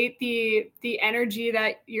create the energy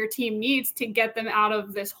that your team needs to get them out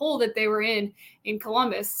of this hole that they were in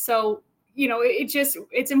Columbus. So,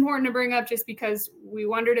 it's important to bring up, just because we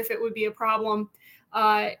wondered if it would be a problem.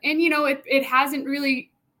 It hasn't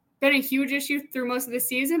really been a huge issue through most of the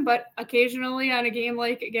season, but occasionally on a game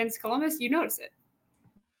like against Columbus, you notice it.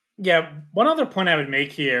 Yeah. One other point I would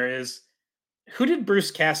make here is, who did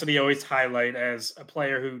Bruce Cassidy always highlight as a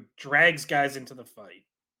player who drags guys into the fight?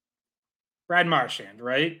 Brad Marchand,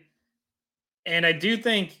 right? And I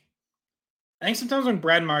think sometimes when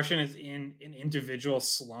Brad Marchand is in an individual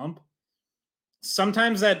slump,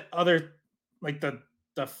 sometimes that other, like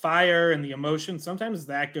the fire and the emotion, sometimes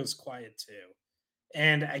that goes quiet too.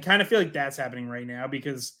 And I kind of feel like that's happening right now,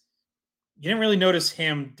 because you didn't really notice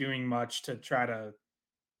him doing much to try to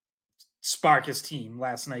spark his team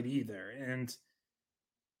last night either. And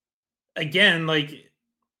again, like,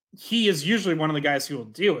 he is usually one of the guys who will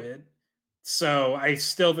do it. So I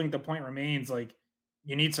still think the point remains, like,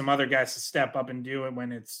 you need some other guys to step up and do it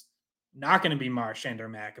when it's not going to be Marchand or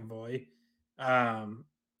McAvoy.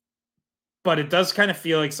 But it does kind of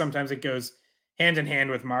feel like sometimes it goes hand in hand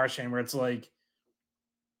with Marchand, where it's like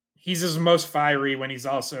he's his most fiery when he's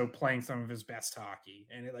also playing some of his best hockey,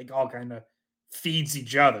 and it like all kind of feeds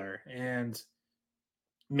each other. And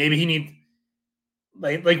maybe he need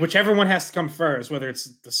like whichever one has to come first, whether it's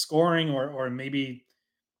the scoring or maybe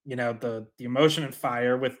the emotion and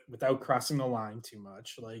fire without crossing the line too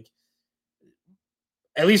much. Like,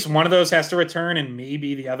 at least one of those has to return, and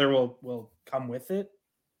maybe the other will come with it.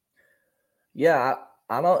 Yeah,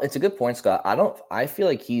 I don't. It's a good point, Scott. I feel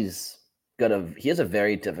like he has a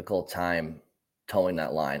very difficult time towing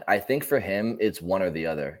that line. I think for him, it's one or the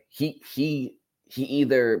other. He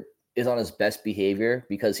either is on his best behavior,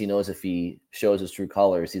 because he knows if he shows his true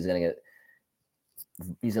colors, he's going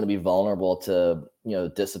to be vulnerable to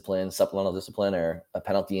discipline, supplemental discipline, or a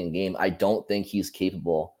penalty in game. I don't think he's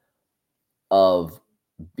capable of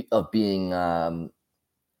being a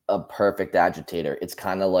perfect agitator. It's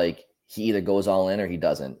kind of like he either goes all in or he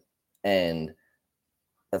doesn't, and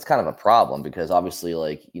that's kind of a problem, because obviously,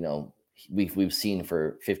 like, we've seen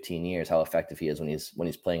for 15 years how effective he is when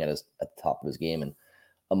he's playing at the top of his game and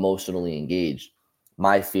emotionally engaged.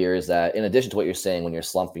 My fear is that, in addition to what you're saying, when you're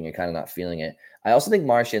slumping, you're kind of not feeling it. I also think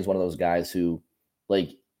Marchand's one of those guys who,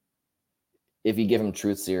 like, if you give him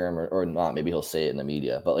truth serum or not, maybe he'll say it in the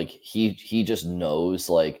media, but like he just knows,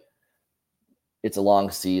 like, it's a long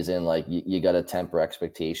season. Like, you got to temper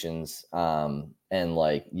expectations. And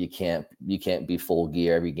like, you can't be full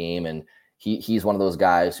gear every game. And he's one of those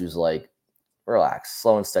guys who's like, relax,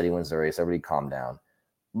 slow and steady wins the race. Everybody calm down.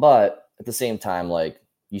 But at the same time, like,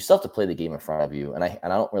 you still have to play the game in front of you. And I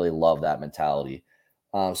don't really love that mentality.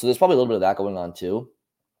 So there's probably a little bit of that going on too.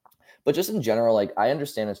 But just in general, like, I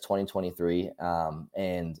understand it's 2023.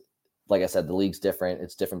 And like I said, the league's different.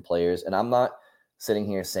 It's different players. And I'm not sitting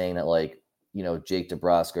here saying that, like, Jake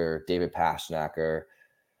DeBrusk or David Pastrnak or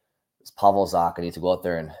Pavel Zacha need to go out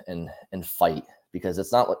there and fight, because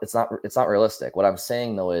it's not realistic. What I'm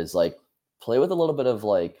saying though is, like, play with a little bit of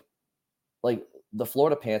like the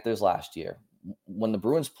Florida Panthers last year. When the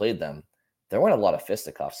Bruins played them, there weren't a lot of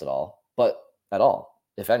fisticuffs at all,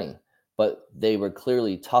 if any. but they were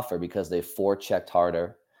clearly tougher because they forechecked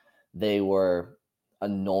harder. They were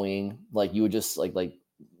annoying. Like you would just like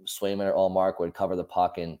Swayman or Allmark would cover the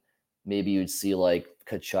puck, and maybe you'd see like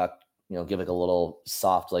Kachuk, give like a little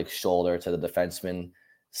soft like shoulder to the defenseman,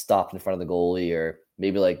 stop in front of the goalie, or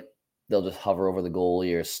maybe like they'll just hover over the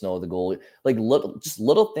goalie or snow the goalie. Like just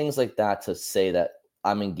little things like that to say that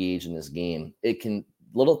I'm engaged in this game.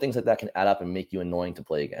 Little things like that can add up and make you annoying to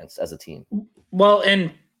play against as a team. Well,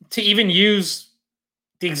 and to even use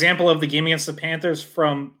the example of the game against the Panthers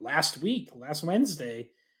from last Wednesday,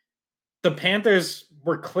 the Panthers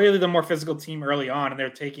were clearly the more physical team early on, and they're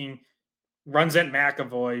taking runs at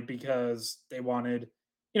McAvoy because they wanted,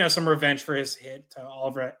 some revenge for his hit to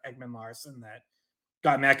Oliver Ekman-Larsson that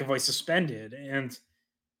got McAvoy suspended. And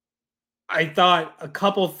I thought a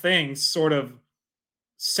couple things sort of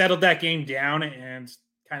settled that game down and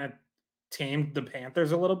kind of tamed the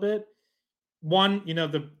Panthers a little bit. One,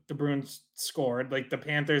 the Bruins scored. Like the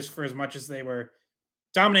Panthers, for as much as they were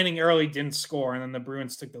dominating early, didn't score, and then the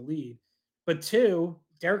Bruins took the lead. But two,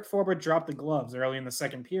 Derek Forbort dropped the gloves early in the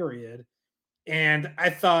second period. And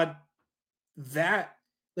I thought that,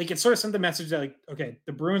 it sort of sent the message that, okay,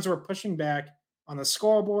 the Bruins were pushing back on the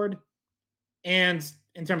scoreboard and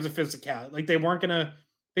in terms of physicality. They weren't going to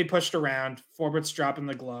be pushed around. Forbort's dropping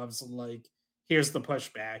the gloves. Here's the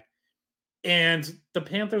pushback. And the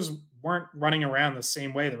Panthers weren't running around the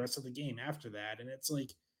same way the rest of the game after that. And it's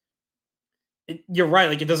you're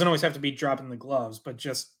right. It doesn't always have to be dropping the gloves, but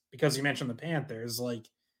just because you mentioned the Panthers,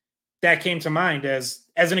 that came to mind as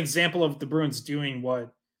an example of the Bruins doing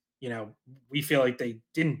what, we feel like they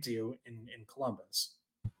didn't do in Columbus.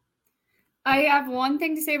 I have one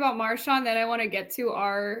thing to say about Marchand that I want to get to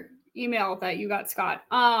our email that you got, Scott.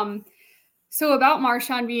 So about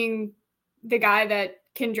Marchand being the guy that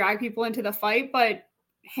can drag people into the fight, but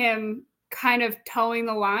him kind of towing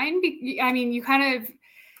the line. I mean, you kind of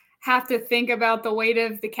have to think about the weight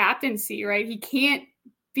of the captaincy, right? He can't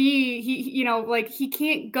he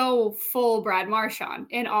can't go full Brad Marchand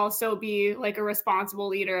and also be like a responsible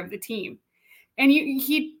leader of the team. And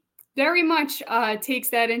he very much takes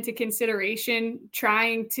that into consideration,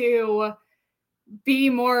 trying to be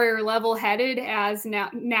more level-headed as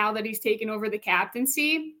now that he's taken over the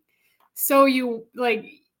captaincy. So you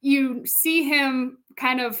see him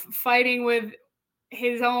kind of fighting with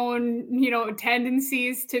his own,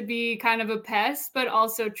 tendencies to be kind of a pest, but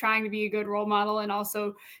also trying to be a good role model and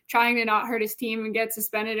also trying to not hurt his team and get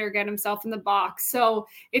suspended or get himself in the box. So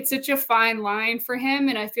it's such a fine line for him.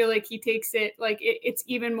 And I feel like he takes it, it's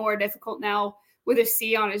even more difficult now with a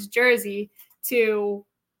C on his jersey to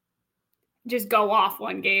just go off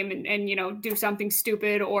one game and do something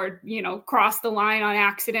stupid or, cross the line on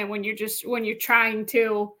accident when you're trying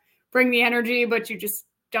to bring the energy, but you just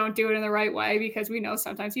don't do it in the right way, because we know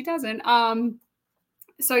sometimes he doesn't.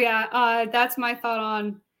 So yeah, that's my thought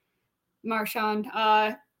on Marchand.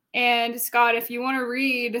 And Scott, if you want to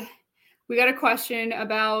read, we got a question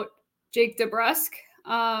about Jake DeBrusk.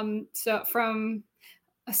 So from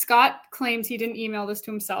Scott claims he didn't email this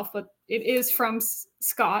to himself, but it is from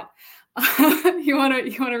Scott. You want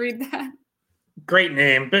to read that? Great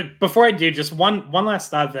name. But before I do, just one last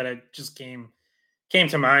thought that it just came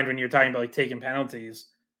to mind when you were talking about taking penalties.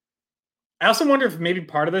 I also wonder if maybe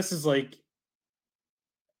part of this is the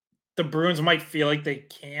Bruins might feel like they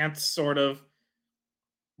can't sort of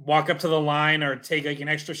walk up to the line or take an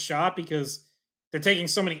extra shot because they're taking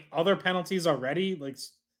so many other penalties already,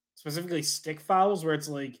 specifically stick fouls, where it's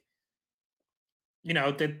they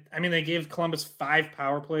gave Columbus 5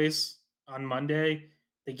 power plays on Monday.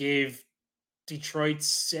 They gave Detroit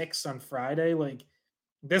 6 on Friday.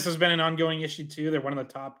 This has been an ongoing issue too. They're one of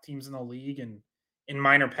the top teams in the league and in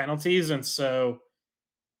minor penalties. And so,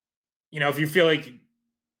 if you feel like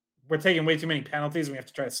we're taking way too many penalties and we have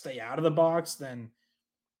to try to stay out of the box, then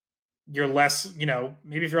you're less,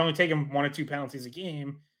 maybe if you're only taking 1 or 2 penalties a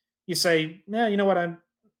game, you say, nah, you know what? I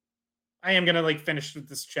am going to finish with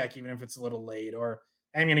this check, even if it's a little late, or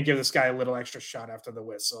I'm going to give this guy a little extra shot after the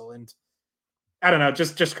whistle. And I don't know,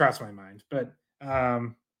 just crossed my mind. But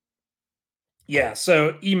yeah,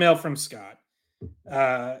 so email from Scott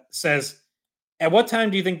says, at what time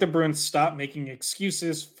do you think the Bruins stop making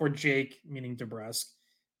excuses for Jake, meaning DeBrusk,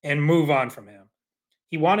 and move on from him?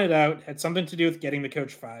 He wanted out, had something to do with getting the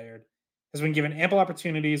coach fired, has been given ample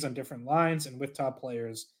opportunities on different lines and with top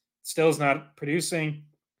players, still is not producing.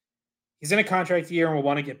 He's in a contract year and will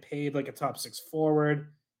want to get paid like a top 6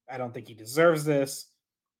 forward. I don't think he deserves this.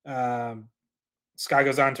 Scott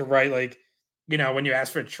goes on to write, when you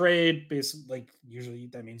ask for a trade, basically, usually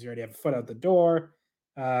that means you already have a foot out the door.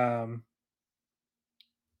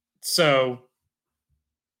 So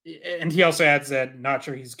and he also adds that not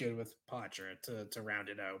sure he's good with Poitras to round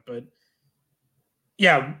it out. But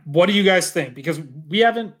yeah, what do you guys think? Because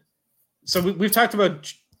we've talked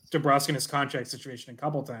about DeBrusk and his contract situation a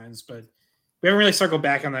couple times, but we haven't really circled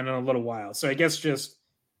back on that in a little while. So I guess just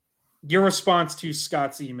your response to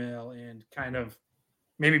Scott's email and kind of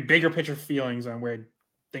maybe bigger picture feelings on where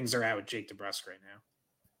things are at with Jake DeBrusk right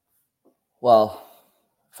now. Well,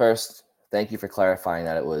 first, thank you for clarifying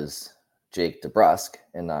that it was Jake DeBrusk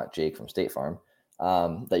and not Jake from State Farm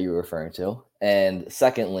that you were referring to. And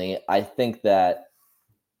secondly, I think that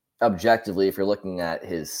objectively, if you're looking at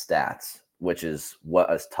his stats, which is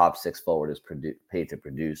what a top 6 forward is paid to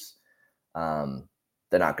produce, they're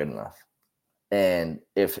not good enough. And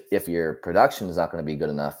if your production is not going to be good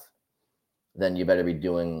enough, then you better be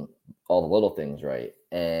doing all the little things right.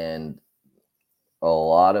 And a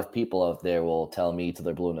lot of people out there will tell me till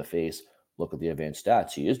they're blue in the face, look at the advanced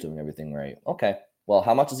stats. He is doing everything right. Okay. Well,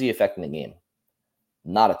 how much is he affecting the game?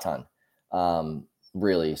 Not a ton,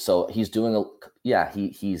 really. So he's doing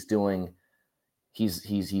he's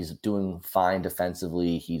doing fine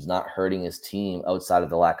defensively. He's not hurting his team outside of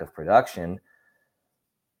the lack of production.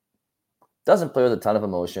 Doesn't play with a ton of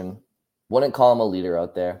emotion. Wouldn't call him a leader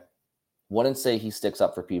out there. Wouldn't say he sticks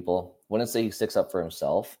up for people. Wouldn't say he sticks up for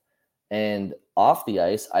himself. And off the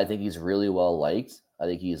ice, I think he's really well liked. I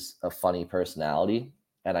think he's a funny personality,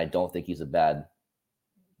 and I don't think he's a bad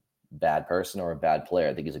person or a bad player.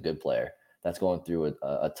 I think he's a good player that's going through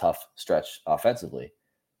a tough stretch offensively.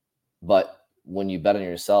 But when you bet on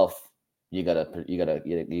yourself, you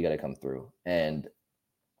gotta come through. And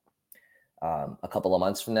a couple of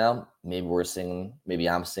months from now, maybe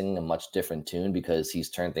I'm singing a much different tune because he's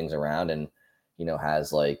turned things around and,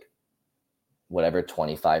 has like whatever,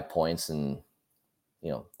 25 points in,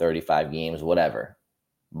 35 games, whatever.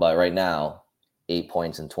 But right now, 8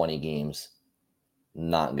 points in 20 games,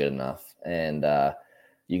 not good enough. And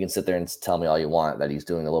you can sit there and tell me all you want that he's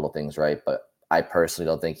doing the little things right, but I personally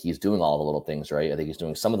don't think he's doing all the little things right. I think he's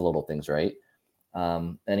doing some of the little things right.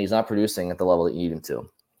 And he's not producing at the level that you need him to.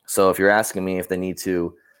 So if you're asking me if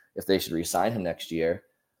they should re-sign him next year,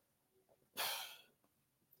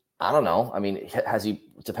 I don't know. I mean,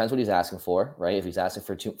 it depends what he's asking for, right? If he's asking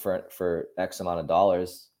for X amount of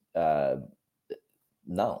dollars,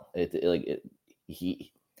 no.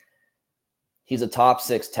 He's a top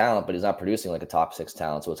 6 talent, but he's not producing like a top 6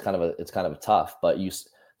 talent. So it's kind of a tough. But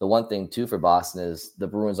the one thing too for Boston is the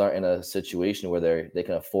Bruins aren't in a situation where they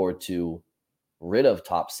can afford to rid of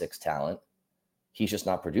top 6 talent. He's just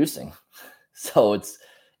not producing. So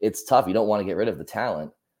it's tough. You don't want to get rid of the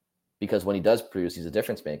talent because when he does produce, he's a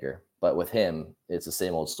difference maker. But with him, it's the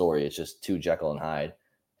same old story. It's just too Jekyll and Hyde.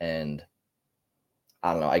 And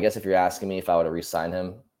I don't know. I guess if you're asking me if I would have re-signed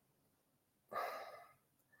him,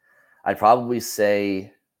 I'd probably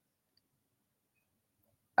say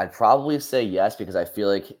yes, because I feel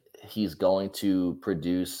like he's going to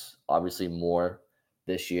produce obviously more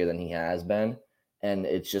this year than he has been. And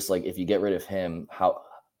it's just like, if you get rid of him, how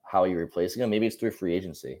are you replacing him? Maybe it's through free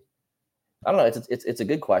agency. I don't know. It's a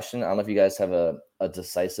good question. I don't know if you guys have a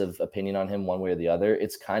decisive opinion on him one way or the other.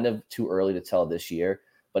 It's kind of too early to tell this year.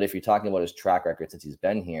 But if you're talking about his track record since he's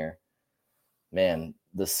been here, man,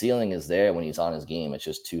 the ceiling is there when he's on his game. It's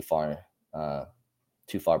just too far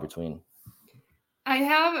between. I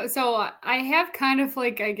have kind of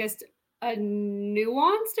like, I guess, a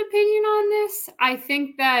nuanced opinion on this. I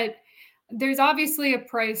think that there's obviously a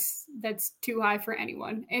price that's too high for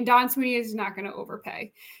anyone, and Don Sweeney is not going to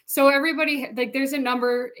overpay. So everybody, like, there's a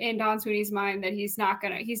number in Don Sweeney's mind that he's not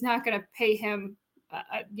going to pay him,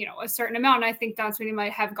 a certain amount. And I think Don Sweeney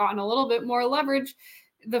might have gotten a little bit more leverage.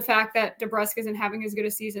 The fact that DeBrusk isn't having as good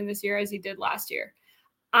a season this year as he did last year.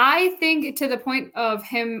 I think to the point of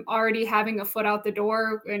him already having a foot out the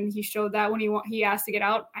door, and he showed that when he asked to get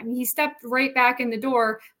out. I mean, he stepped right back in the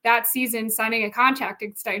door that season, signing a contract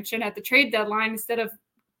extension at the trade deadline instead of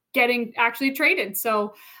getting actually traded.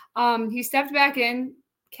 So he stepped back in.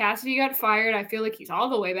 Cassidy got fired. I feel like he's all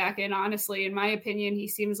the way back in, honestly. In my opinion, he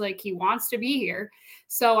seems like he wants to be here.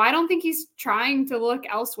 So I don't think he's trying to look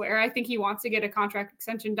elsewhere. I think he wants to get a contract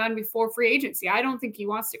extension done before free agency. I don't think he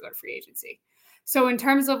wants to go to free agency. So in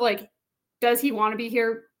terms of like, does he want to be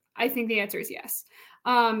here? I think the answer is yes.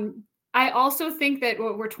 I also think that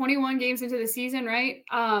we're 21 games into the season, right?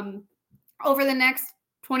 Over the next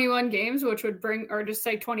 21 games, which would bring, or just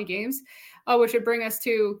say 20 games, which would bring us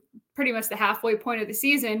to pretty much the halfway point of the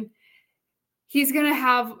season. He's going to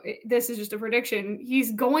have, this is just a prediction,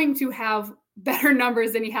 he's going to have better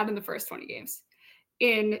numbers than he had in the first 20 games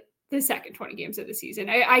in the second 20 games of the season.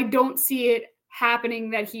 I don't see it happening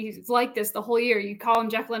that he's like this the whole year. You call him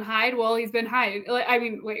Jekyll and Hyde. Well, he's been Hyde. I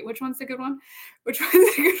mean, wait, which one's the good one? Which one's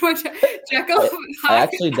the good one? Jekyll. I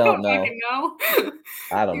actually don't know.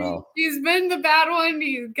 I don't know. He's been the bad one.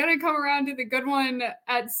 He's gonna come around to the good one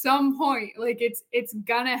at some point. Like it's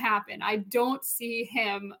gonna happen. I don't see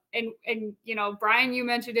him. And you know, Brian, you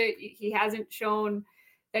mentioned it. He hasn't shown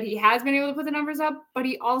that he has been able to put the numbers up, but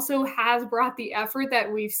he also has brought the effort that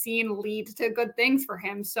we've seen lead to good things for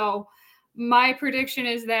him. So my prediction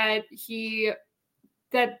is that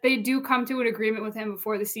they do come to an agreement with him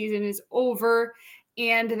before the season is over,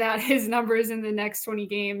 and that his numbers in the next 20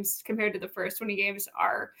 games compared to the first 20 games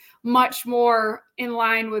are much more in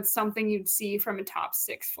line with something you'd see from a top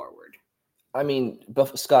 6 forward. I mean,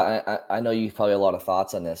 but Scott, I know you probably have a lot of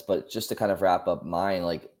thoughts on this, but just to kind of wrap up mine,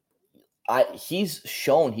 like he's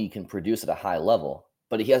shown he can produce at a high level,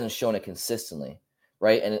 but he hasn't shown it consistently,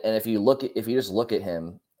 right? And if you just look at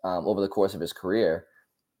him over the course of his career,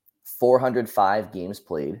 405 games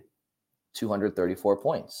played, 234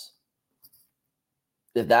 points.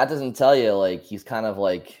 If that doesn't tell you like he's kind of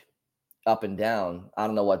like up and down, I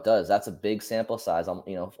don't know what does. That's a big sample size,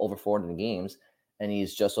 over 400 games, and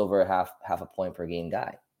he's just over half a point per game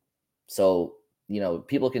guy. So,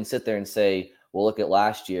 people can sit there and say, well, look at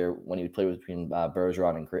last year when he played between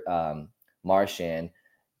Bergeron and Marchand,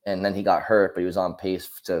 and then he got hurt, but he was on pace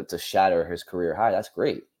to shatter his career high. That's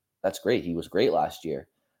great. He was great last year.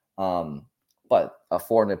 But a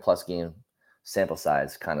 400-plus game sample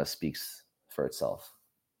size kind of speaks for itself.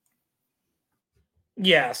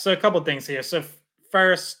 Yeah, so a couple of things here. So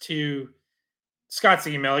first, to Scott's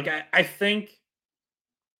email, like I think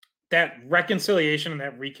that reconciliation and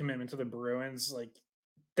that recommitment to the Bruins, like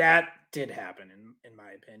that did happen in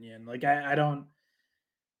my opinion. Like I don't.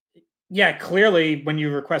 Yeah, clearly when you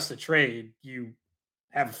request a trade, you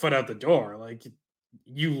have a foot out the door. Like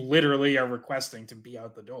you literally are requesting to be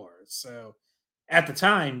out the door. So at the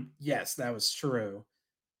time, yes, that was true.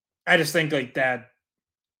 I just think like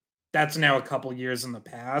that's now a couple years in the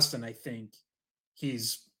past, and I think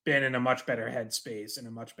he's been in a much better headspace, in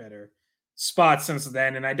a much better spot since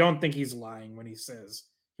then. And I don't think he's lying when he says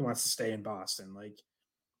he wants to stay in Boston. Like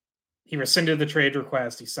he rescinded the trade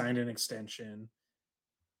request, he signed an extension.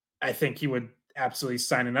 I think he would absolutely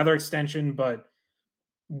sign another extension, but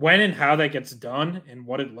when and how that gets done and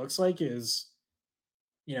what it looks like is,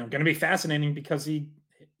 going to be fascinating because he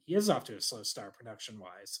is off to a slow start production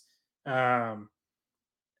wise. I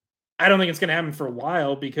don't think it's going to happen for a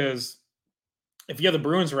while because if you're the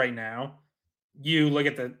Bruins right now, you look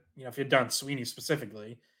at if you're Don Sweeney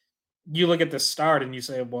specifically, you look at the start and you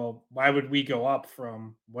say, well, why would we go up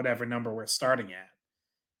from whatever number we're starting at?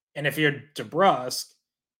 And if you're DeBrusk,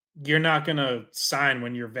 you're not going to sign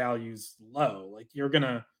when your value's low. Like you're going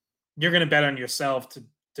to bet on yourself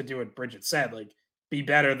to do what Bridget said, like be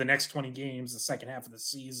better the next 20 games, the second half of the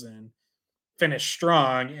season, finish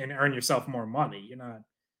strong and earn yourself more money. You're not,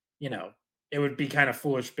 it would be kind of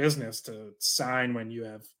foolish business to sign when you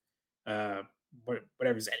have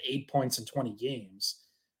whatever's at 8 points in 20 games.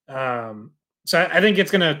 So I think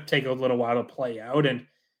it's going to take a little while to play out. And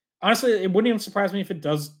honestly, it wouldn't even surprise me if it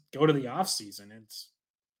does go to the off season. It's,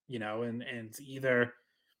 and either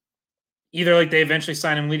like they eventually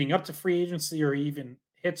sign him leading up to free agency or even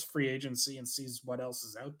hits free agency and sees what else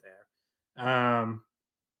is out there.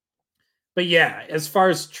 But yeah, as far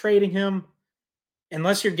as trading him,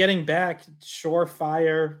 unless you're getting back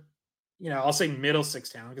surefire, I'll say middle 6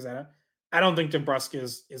 talent because I don't think DeBrusk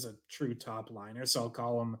is a true top liner, so I'll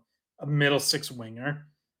call him a middle 6 winger.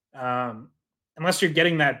 Unless you're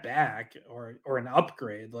getting that back or an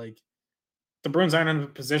upgrade, like the Bruins aren't in a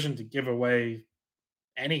position to give away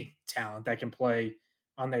any talent that can play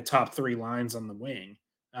on their top 3 lines on the wing.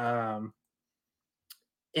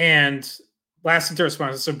 And last thing to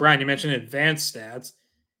respond, so Brian, you mentioned advanced stats.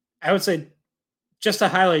 I would say just to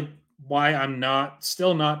highlight why I'm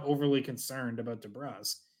still not overly concerned about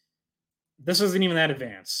DeBrusk. This isn't even that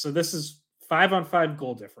advanced. So this is 5-on-5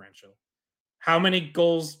 goal differential. How many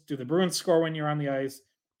goals do the Bruins score when you're on the ice?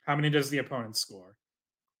 How many does the opponent score?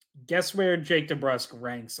 Guess where Jake DeBrusk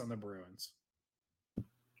ranks on the Bruins?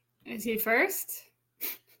 Is he first?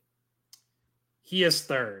 He is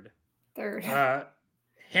third.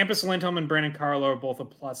 Hampus Lindholm and Brandon Carlo are both a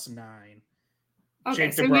 +9.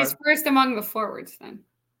 Okay, so he's first among the forwards then.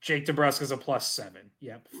 Jake DeBrusk is a +7.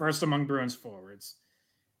 Yep, first among Bruins forwards.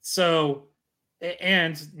 So,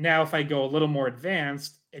 and now if I go a little more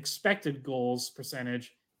advanced, expected goals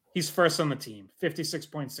percentage, he's first on the team,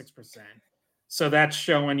 56.6%. So that's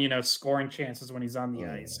showing, scoring chances when he's on the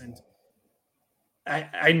ice. And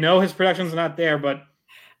I know his production's not there, but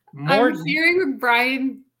I'm hearing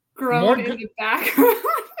Brian groan in the background.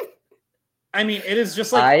 I mean, it is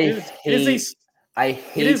just like I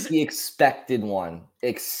hate the expected one.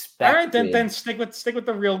 All right, then stick with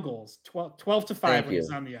the real goals. 12-5 when he's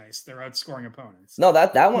on the ice. They're outscoring opponents. No,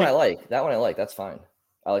 that one I like. That one I like. That's fine.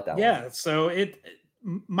 I like that one. Yeah. So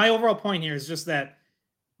my overall point here is just that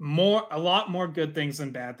a lot more good things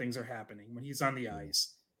than bad things are happening when he's on the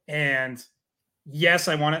ice. And yes,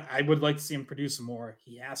 I would like to see him produce more.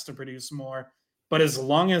 He has to produce more. But as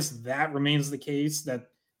long as that remains the case, that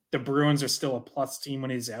the Bruins are still a plus team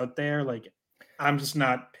when he's out there, like I'm just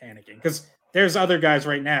not panicking because there's other guys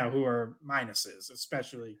right now who are minuses,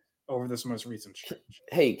 especially over this most recent stretch.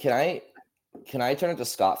 Hey, can I turn it to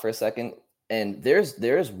Scott for a second? And there's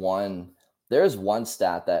one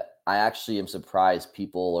stat that I actually am surprised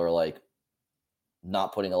people are like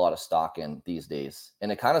not putting a lot of stock in these days,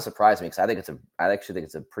 and it kind of surprised me because I actually think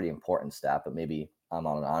it's a pretty important stat, but maybe I'm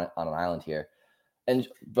on an island here. And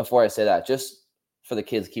before I say that, just for the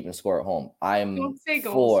kids keeping score at home, Don't say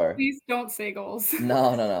goals. Please don't say goals.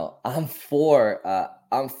 No. I'm for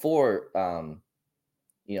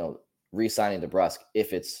re-signing DeBrusk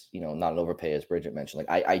if it's not an overpay, as Bridget mentioned.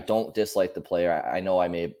 Like I don't dislike the player. I know it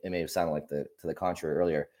may have sounded like to the contrary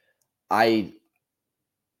earlier. I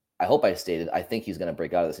hope I stated I think he's going to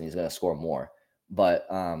break out of this and he's going to score more. But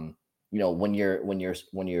when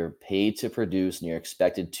you're paid to produce and you're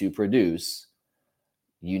expected to produce,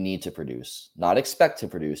 you need to produce, not expect to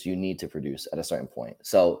produce. You need to produce at a certain point.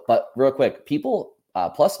 So, but real quick, people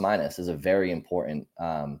plus minus is a very important.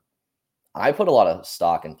 I put a lot of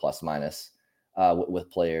stock in plus minus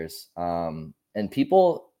with players, and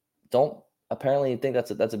people don't apparently think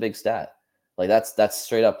that's a big stat. Like that's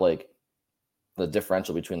straight up like the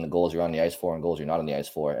differential between the goals you're on the ice for and goals you're not on the ice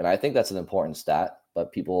for. And I think that's an important stat,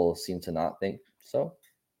 but people seem to not think so.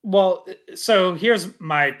 Well, so here's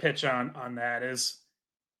my pitch on that is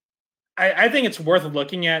I think it's worth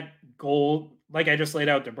looking at goal, like I just laid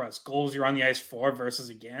out DeBrusk, goals you're on the ice for versus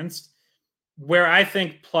against. Where I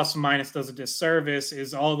think plus minus does a disservice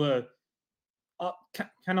is all the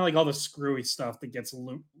kind of like all the screwy stuff that gets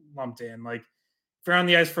lumped in. Like if you're on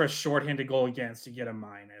the ice for a shorthanded goal against, you get a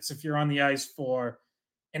minus. If you're on the ice for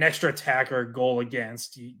an extra attack or a goal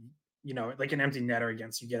against, you know, like an empty netter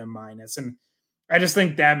against, you get a minus. And I just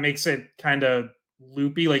think that makes it kind of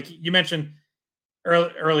loopy. Like you mentioned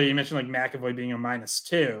earlier, you mentioned like McAvoy being a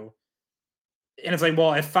 -2. And it's like,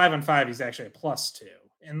 well, at 5-on-5, he's actually a +2.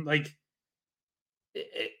 And like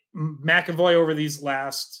McAvoy over these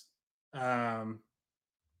last 4-5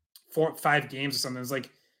 games or something is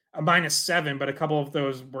like a -7, but a couple of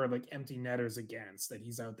those were like empty netters against that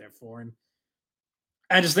he's out there for. And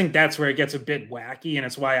I just think that's where it gets a bit wacky. And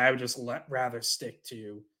it's why I would just rather stick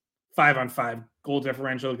to 5-on-5 goal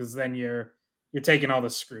differential, because then you're taking all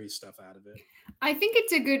the screwy stuff out of it. I think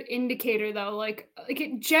it's a good indicator though. Like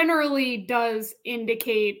it generally does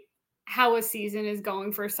indicate how a season is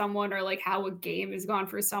going for someone, or like how a game is gone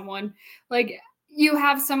for someone. Like you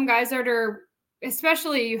have some guys that are,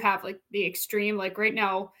 especially you have like the extreme, like right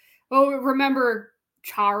now, remember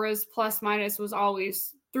Chara's plus minus was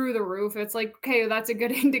always through the roof. It's like, okay, that's a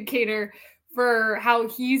good indicator for how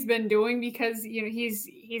he's been doing, because you know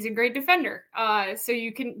he's a great defender. So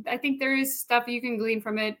I think there is stuff you can glean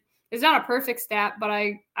from it. It's not a perfect stat, but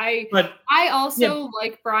I also,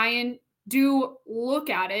 like Brian, do look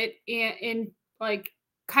at it and like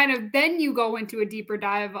kind of then you go into a deeper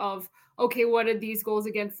dive of, okay, what did these goals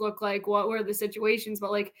against look like? What were the situations?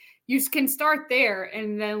 But like you can start there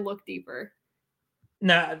and then look deeper.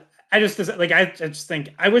 No, I just think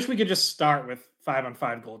I wish we could just start with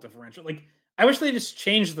 5-on-5 goal differential. Like I wish they just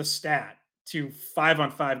changed the stat to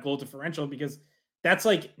 5-on-5 goal differential, because that's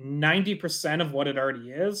like 90% of what it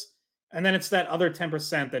already is. And then it's that other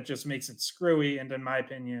 10% that just makes it screwy. And in my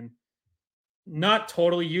opinion, not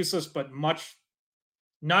totally useless, but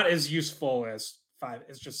not as useful as 5.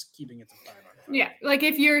 It's just keeping it to 5-on-5. Yeah. Like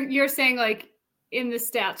if you're saying like in the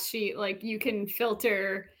stats sheet, like you can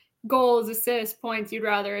filter goals, assists, points, you'd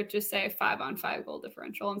rather it just say 5-on-5 goal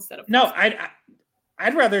differential instead of. No,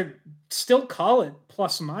 I'd rather still call it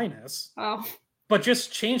plus minus. Oh. But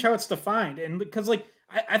just change how it's defined. And because like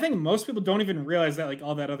I think most people don't even realize that like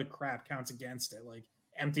all that other crap counts against it, like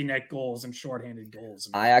empty net goals and shorthanded goals.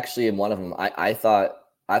 I actually am one of them. I thought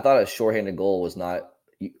a shorthanded goal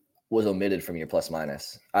was omitted from your plus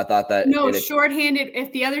minus. I thought that shorthanded,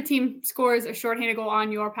 if the other team scores a shorthanded goal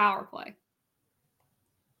on your power play.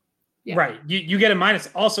 Yeah. Right. You get a minus.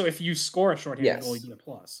 Also, if you score a shorthanded goal, you get a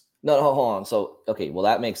plus. No, hold on. So, okay, well,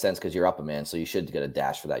 that makes sense because you're up a man, so you should get a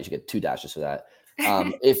dash for that. You should get 2 dashes for that.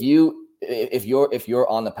 If you're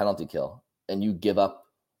on the penalty kill and you give up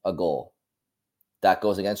a goal, that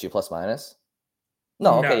goes against your plus minus?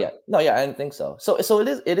 No, okay, yeah. No, yeah, I didn't think so. So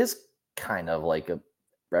it is kind of like a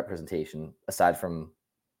representation aside from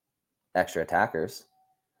extra attackers.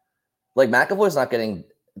 Like McAvoy's not getting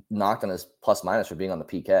knocked on his plus minus for being on the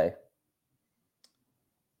PK.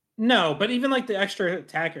 No, but even like the extra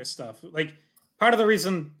attacker stuff, like part of the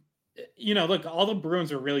reason, look, all the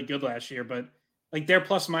Bruins were really good last year, but like their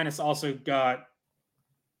plus minus also got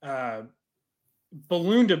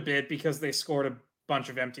ballooned a bit because they scored a bunch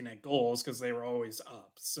of empty net goals because they were always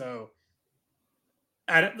up. So,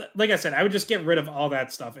 like I said, I would just get rid of all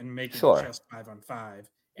that stuff and make it just 5-on-5,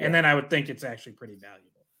 and then I would think it's actually pretty valuable.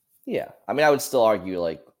 Yeah, I mean, I would still argue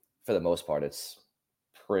like for the most part, it's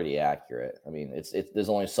pretty accurate. I mean, it's there's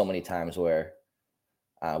only so many times where,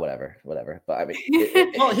 whatever. But I mean,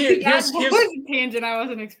 here's a tangent I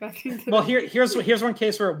wasn't expecting. Here's one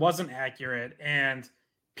case where it wasn't accurate and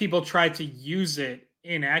people tried to use it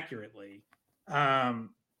inaccurately.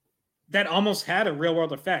 That almost had a real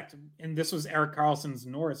world effect, and this was Erik Karlsson's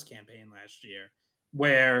Norris campaign last year,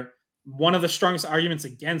 where one of the strongest arguments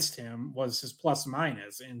against him was his plus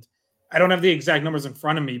minus, and I don't have the exact numbers in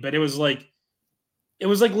front of me, but it was like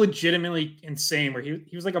legitimately insane where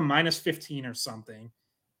he was like a minus 15 or something.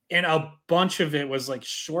 And a bunch of it was like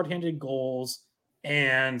shorthanded goals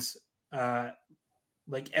and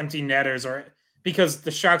like empty netters, or because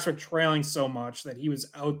the Sharks were trailing so much that he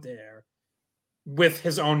was out there with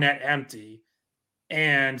his own net empty.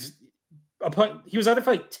 And he was out there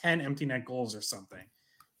for like 10 empty net goals or something.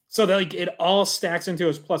 So that like it all stacks into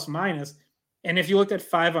his plus minus. And if you looked at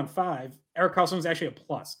 5-on-5, Erik Karlsson was actually a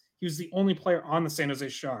plus. He was the only player on the San Jose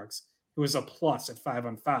Sharks who was a plus at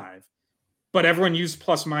 5-on-5. But everyone used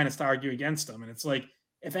plus minus to argue against him. And it's like,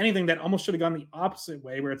 if anything, that almost should have gone the opposite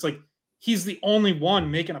way, where it's like he's the only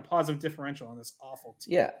one making a positive differential on this awful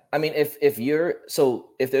team. Yeah. I mean, if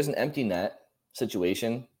there's an empty net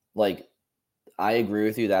situation, like I agree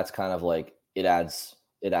with you, that's kind of like it adds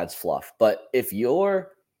fluff. But if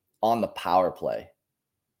you're on the power play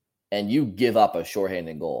and you give up a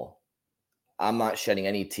shorthanded goal, I'm not shedding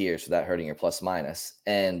any tears for that hurting your plus minus.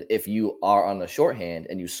 And if you are on the shorthand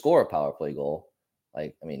and you score a power play goal,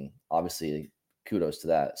 like, I mean, obviously kudos to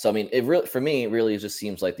that. So, I mean, for me, it really just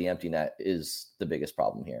seems like the empty net is the biggest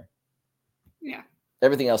problem here. Yeah.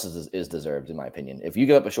 Everything else is deserved, in my opinion. If you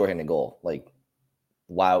give up a shorthanded goal, like,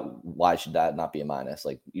 why should that not be a minus?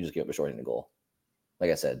 Like, you just give up a shorthanded goal.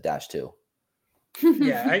 Like I said, -2.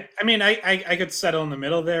 Yeah, I mean, I could settle in the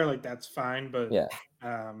middle there, like that's fine, but yeah.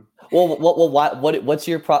 What's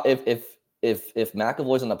your if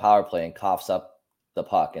McAvoy's on the power play and coughs up the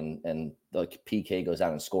puck and the PK goes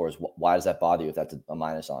down and scores, why does that bother you if that's a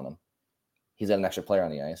minus on him? He's got an extra player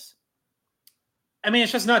on the ice. I mean,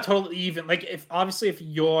 it's just not totally even. Like if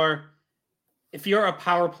you're a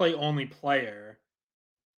power play only player,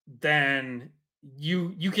 then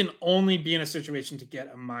you can only be in a situation to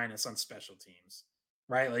get a minus on special teams,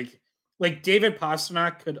 right? Like David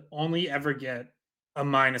Pastrnak could only ever get a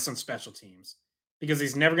minus on special teams because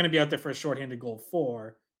he's never going to be out there for a shorthanded goal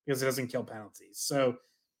for, because it doesn't kill penalties. So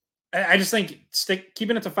I just think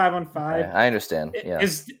keeping it to 5-on-5. I understand. Yeah,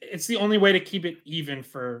 it's the only way to keep it even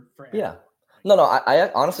for yeah. No.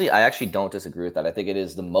 I honestly actually don't disagree with that. I think it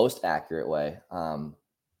is the most accurate way.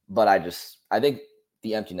 But I think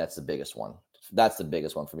the empty net's the biggest one. That's the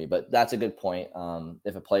biggest one for me. But that's a good point.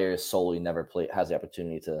 If a player is solely never has the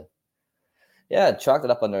opportunity to. Yeah, chalked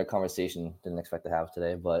it up under a conversation didn't expect to have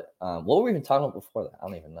today. But what were we even talking about before that? I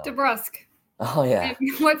don't even know. DeBrusk. Oh yeah.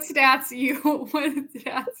 What stats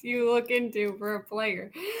you look into for a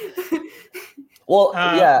player? Well,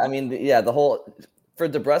 yeah, I mean, the whole for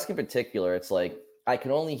DeBrusk in particular, it's like I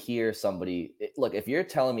can only hear somebody. Look, if you're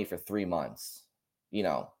telling me for 3 months,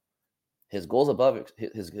 his goals above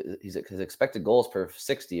his expected goals per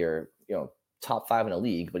 60 or top 5 in the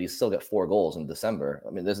league, but he's still got 4 goals in December.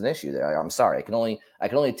 I mean, there's an issue there. I'm sorry. I can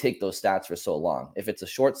only take those stats for so long. If it's a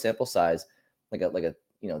short sample size, like a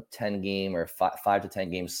 10 game or 5 to 10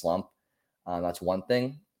 game slump, that's one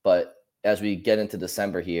thing. But as we get into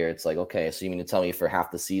December here, it's like, okay, so you mean to tell me for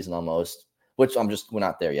half the season almost, which we're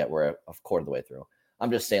not there yet. We're a quarter of the way through.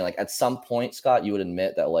 I'm just saying, like, at some point, Scott, you would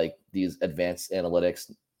admit that like these advanced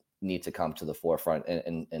analytics need to come to the forefront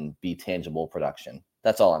and be tangible production.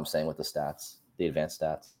 That's all I'm saying with the stats, the advanced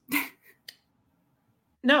stats.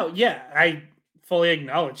 No, yeah, I fully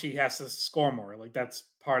acknowledge he has to score more. Like that's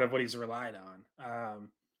part of what he's relied on.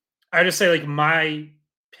 I just say like my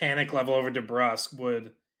panic level over DeBrusk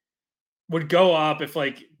would go up if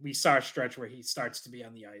like we saw a stretch where he starts to be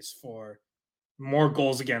on the ice for more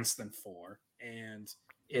goals against than 4 and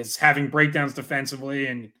is having breakdowns defensively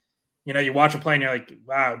and You watch a play and you're like,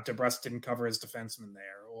 wow, DeBrusque didn't cover his defenseman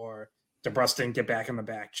there, or DeBrusque didn't get back in the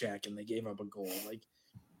back check and they gave up a goal. Like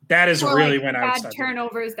that is or really like when I would bad start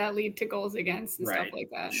turnovers that lead to goals against and stuff like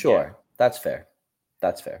that. Sure. Yeah. That's fair.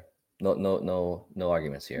 No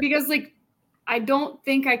arguments here. Because like, I don't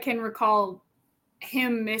think I can recall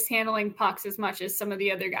him mishandling pucks as much as some of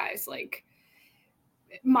the other guys, like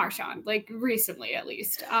Marchand, like recently at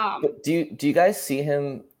least. But do you guys see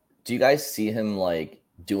him? Do you guys see him like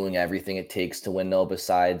doing everything it takes to win though?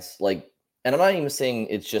 Besides like, and I'm not even saying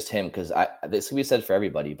it's just him because this could be said for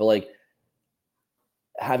everybody. But like,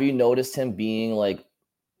 have you noticed him being like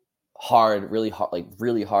really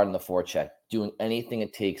hard in the forecheck, doing anything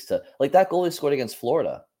it takes to like that goal he scored against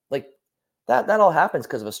Florida? Like that all happens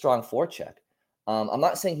because of a strong forecheck. I'm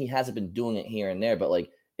not saying he hasn't been doing it here and there, but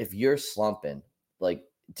like if you're slumping, like,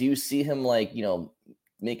 do you see him like,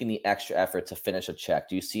 making the extra effort to finish a check?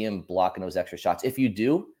 Do you see him blocking those extra shots? If you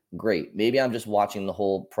do, great. Maybe I'm just watching the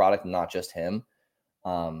whole product, not just him.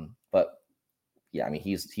 But yeah, I mean,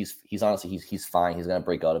 he's honestly, he's fine. He's going to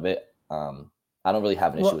break out of it. I don't really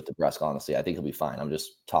have an issue with DeBrusque, honestly. I think he'll be fine. I'm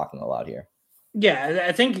just talking a lot here. Yeah,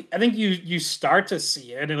 I think you start to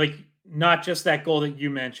see it, and like not just that goal that you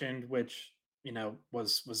mentioned, which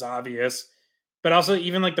was obvious, but also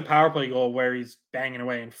even like the power play goal where he's banging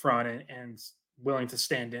away in front and willing to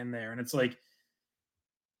stand in there, and it's like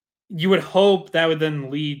you would hope that would then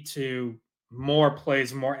lead to more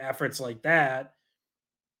plays, more efforts like that,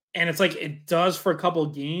 and it's like it does for a couple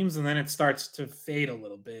of games, and then it starts to fade a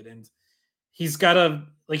little bit, and he's got to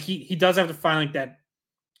like he does have to find like that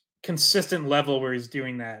consistent level where he's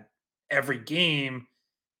doing that every game.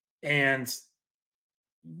 And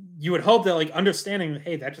you would hope that like understanding,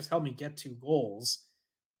 hey, that just helped me get 2 goals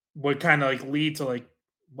would kind of like lead to like,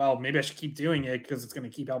 well, maybe I should keep doing it because it's going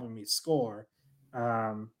to keep helping me score.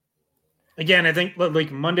 Again, I think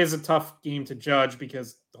like Monday's a tough game to judge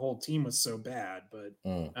because the whole team was so bad, but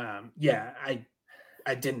yeah,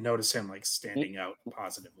 I didn't notice him like standing out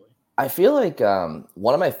positively. I feel like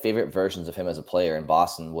one of my favorite versions of him as a player in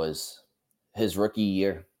Boston was his rookie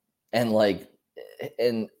year. And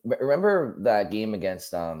remember that game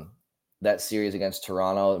against that series against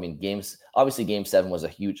Toronto? I mean, Game 7 was a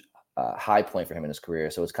huge high point for him in his career.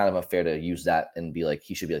 So it's kind of unfair to use that and be like,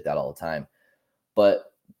 he should be like that all the time. But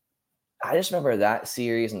I just remember that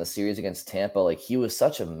series and the series against Tampa, like he was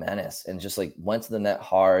such a menace and just like went to the net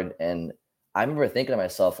hard. And I remember thinking to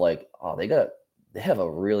myself, like, oh, they have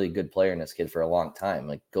a really good player in this kid for a long time.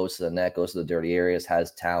 Like goes to the net, goes to the dirty areas,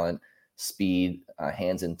 has talent, speed,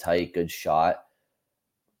 hands in tight, good shot.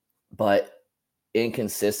 But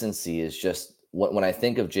inconsistency is just when I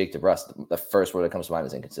think of Jake DeBrusque, the first word that comes to mind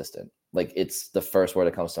is inconsistent. Like it's the first word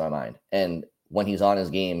that comes to my mind. And when he's on his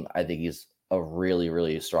game, I think he's a really,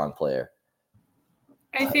 really strong player.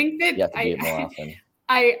 I think that you have to be more often.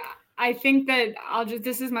 I think that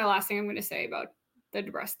this is my last thing I'm going to say about the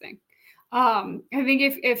DeBrusque thing. I think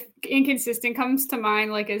if inconsistent comes to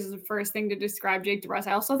mind, like as the first thing to describe Jake DeBrusque,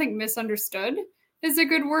 I also think misunderstood is a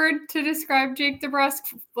good word to describe Jake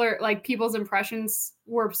DeBrusque. Like people's impressions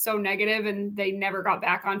were so negative and they never got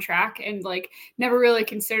back on track and like never really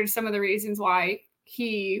considered some of the reasons why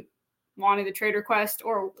he wanted the trade request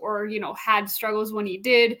or had struggles when he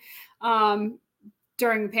did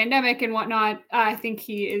during the pandemic and whatnot. I think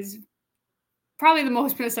he is probably the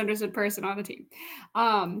most misunderstood person on the team.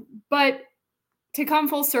 But to come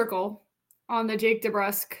full circle on the Jake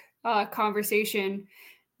DeBrusque conversation,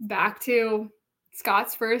 back to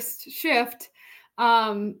Scott's first shift,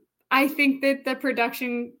 I think that the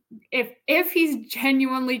production, if he's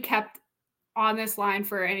genuinely kept on this line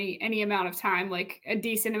for any amount of time, like a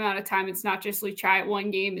decent amount of time, it's not just like try it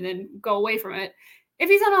one game and then go away from it. If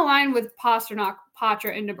he's on a line with Pastrnak,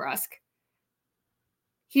 Patra, and DeBrusque,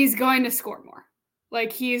 he's going to score more.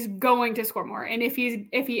 Like he's going to score more. And if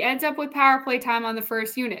he ends up with power play time on the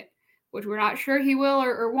first unit, which we're not sure he will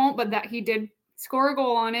or won't, but that he did score a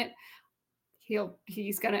goal on it,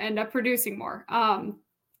 he's going to end up producing more.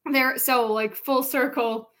 So like full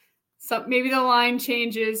circle, so maybe the line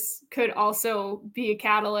changes could also be a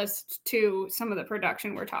catalyst to some of the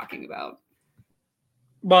production we're talking about.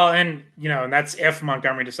 Well, and and that's if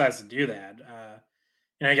Montgomery decides to do that.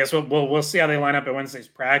 And I guess we'll see how they line up at Wednesday's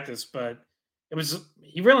practice, but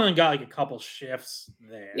he really only got like a couple shifts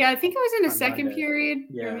there. Yeah, I think it was in the second period,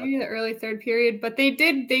 or maybe the early third period, but they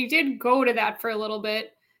did go to that for a little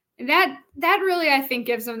bit. And that really, I think,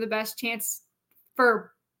 gives them the best chance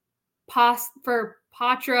for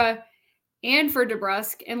Patra and for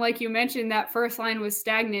DeBrusque. And like you mentioned, that first line was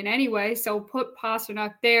stagnant anyway, so put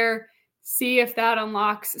Pastrnak there, see if that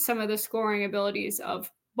unlocks some of the scoring abilities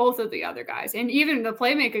of both of the other guys and even the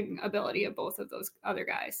playmaking ability of both of those other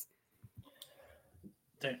guys.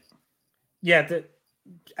 Yeah,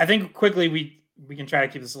 I think quickly we can try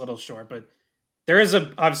to keep this a little short, but there is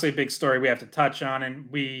obviously a big story we have to touch on, and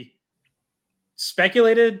we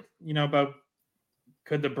speculated, about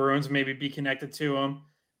could the Bruins maybe be connected to him.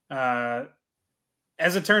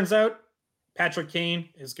 As it turns out, Patrick Kane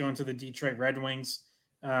is going to the Detroit Red Wings.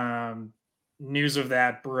 News of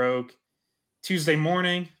that broke Tuesday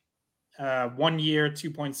morning. 1 year,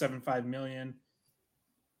 $2.75 million.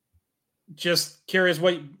 Just curious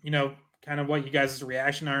what kind of what you guys'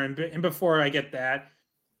 reaction are. And before I get that,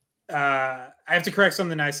 I have to correct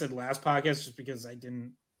something I said last podcast, just because I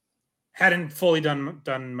hadn't fully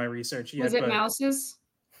done my research yet. Was it mouses?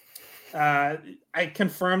 I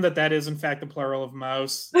confirmed that is in fact the plural of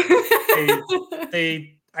mouse.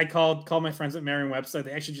 I called my friends at Merriam-Webster.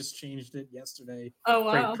 They actually just changed it yesterday. Oh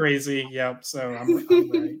wow, crazy! Yep. So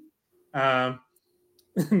I'm right.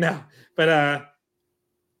 No, but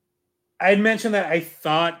I had mentioned that I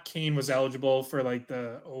thought Kane was eligible for like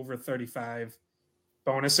the over 35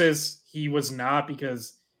 bonuses. He was not,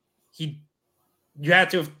 because you had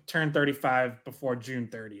to have turned 35 before June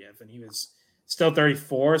 30th, and he was still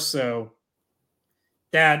 34. So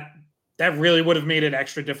that really would have made it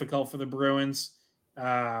extra difficult for the Bruins,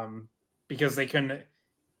 because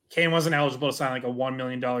Kane wasn't eligible to sign like a $1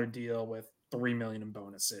 million deal with $3 million in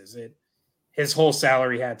bonuses. His whole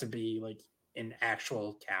salary had to be like an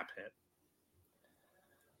actual cap hit.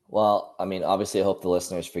 Well, I mean, obviously I hope the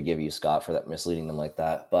listeners forgive you, Scott, for that misleading them like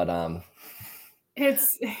that. But I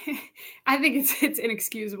think it's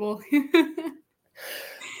inexcusable.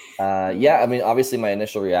 Yeah, I mean, obviously my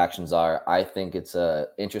initial reactions are, I think it's a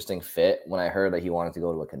interesting fit. When I heard that he wanted to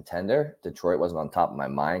go to a contender, Detroit wasn't on top of my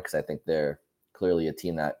mind, because I think they're clearly a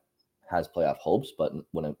team that has playoff hopes, but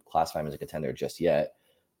wouldn't classify him as a contender just yet.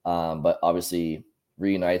 But obviously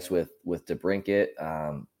reunites with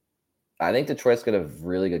DeBrincat. I think Detroit's got a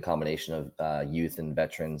really good combination of youth and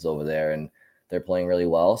veterans over there, and they're playing really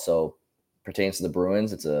well. So pertains to the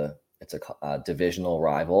Bruins, it's a divisional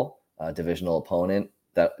rival, divisional opponent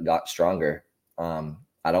that got stronger.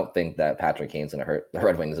 I don't think that Patrick Kane's going to hurt the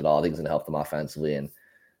Red Wings at all. I think he's going to help them offensively. And,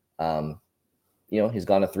 he's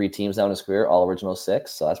gone to 3 teams now in his career, all original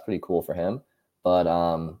 6. So that's pretty cool for him. But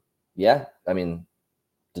yeah, I mean,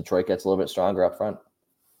 Detroit gets a little bit stronger up front.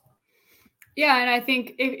 Yeah, and I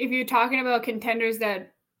think if you're talking about contenders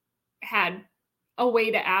that had a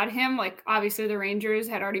way to add him, like obviously the Rangers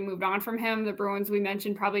had already moved on from him. The Bruins, we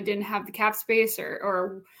mentioned, probably didn't have the cap space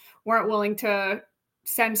or weren't willing to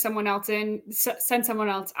send someone else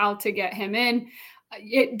out to get him in.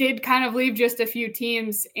 It did kind of leave just a few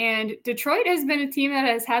teams, and Detroit has been a team that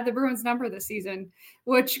has had the Bruins number this season,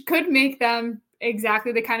 which could make them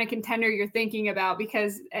exactly the kind of contender you're thinking about,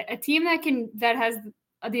 because a team that has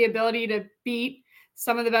the ability to beat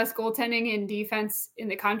some of the best goaltending and defense in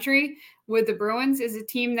the country with the Bruins is a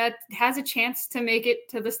team that has a chance to make it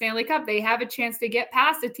to the Stanley Cup. They have a chance to get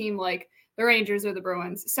past a team like the Rangers or the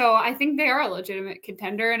Bruins. So I think they are a legitimate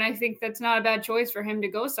contender, and I think that's not a bad choice for him to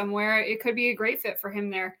go somewhere. It could be a great fit for him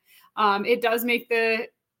there. It does make the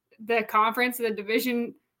conference, the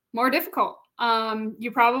division, more difficult.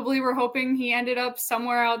 You probably were hoping he ended up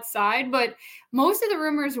somewhere outside, but most of the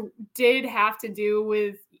rumors did have to do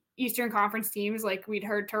with Eastern Conference teams. Like we'd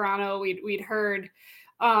heard Toronto, we'd heard,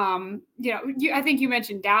 I think you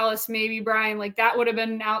mentioned Dallas, maybe, Brian, like that would have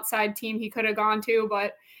been an outside team he could have gone to,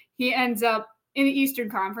 but he ends up in the Eastern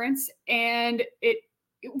Conference, and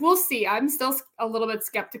we'll see. I'm still a little bit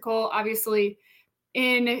skeptical. Obviously,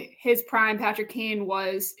 in his prime, Patrick Kane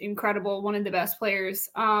was incredible, one of the best players.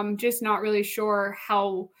 Just not really sure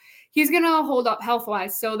how he's going to hold up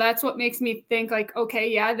health-wise. So that's what makes me think like,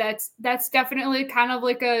 okay, yeah, that's definitely kind of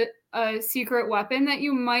like a secret weapon that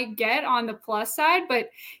you might get on the plus side,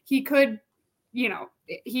 but he could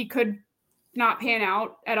not pan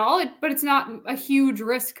out at all, but it's not a huge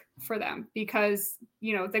risk for them because,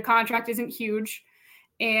 the contract isn't huge,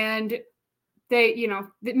 and they,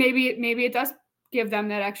 maybe it does give them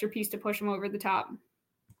that extra piece to push them over the top.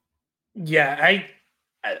 Yeah,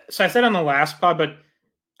 so I said on the last pod, but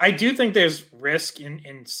I do think there's risk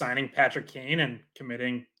in signing Patrick Kane and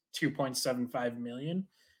committing $2.75 million.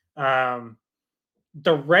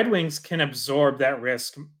 The Red Wings can absorb that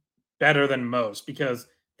risk better than most because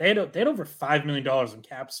they had over $5 million in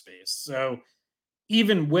cap space. So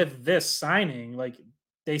even with this signing, like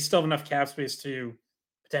they still have enough cap space to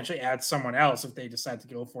potentially add someone else if they decide to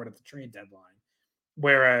go for it at the trade deadline.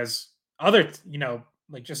 Whereas other,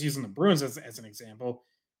 like just using the Bruins as an example,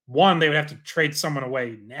 one, they would have to trade someone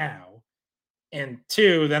away now. And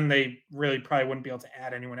 2, then they really probably wouldn't be able to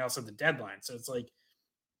add anyone else at the deadline. So it's like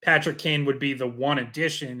Patrick Kane would be the one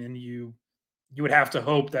addition, and you would have to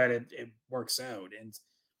hope that it works out. And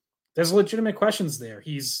there's legitimate questions there.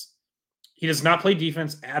 He does not play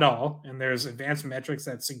defense at all, and there's advanced metrics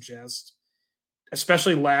that suggest,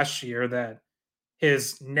 especially last year, that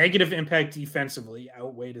his negative impact defensively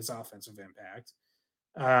outweighed his offensive impact.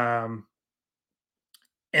 And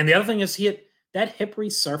the other thing is he had that hip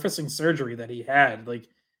resurfacing surgery that he had. Like,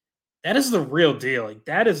 that is the real deal. Like,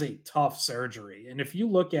 that is a tough surgery. And if you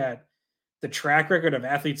look at the track record of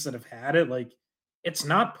athletes that have had it, like, it's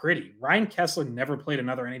not pretty. Ryan Kessler never played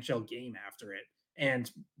another NHL game after it and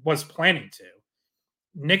was planning to.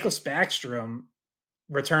 Nicholas Backstrom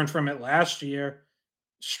returned from it last year,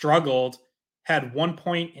 struggled, had 1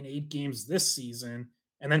 point in 8 games this season,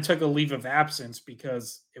 and then took a leave of absence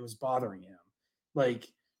because it was bothering him. Like,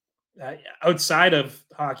 outside of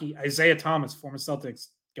hockey, Isaiah Thomas, former Celtics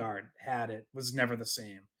guard, had it, was never the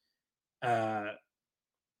same.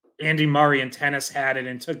 Andy Murray in tennis had it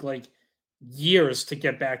and took like years to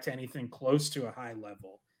get back to anything close to a high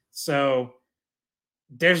level. So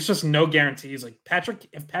there's just no guarantees. Like,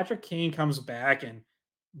 if Patrick Kane comes back and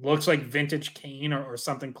looks like vintage Kane or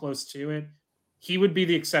something close to it, he would be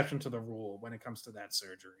the exception to the rule when it comes to that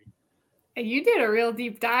surgery. You did a real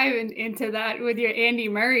deep dive into that with your Andy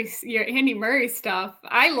Murray stuff.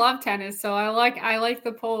 I love tennis, so I like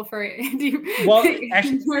the poll for Andy. Well,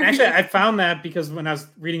 actually, I found that because when I was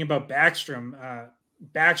reading about Backstrom,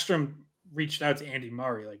 Backstrom reached out to Andy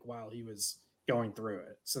Murray like while he was going through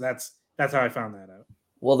it. So that's how I found that out.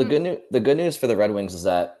 Well, the good news for the Red Wings is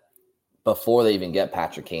that before they even get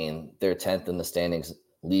Patrick Kane, they're 10th in the standings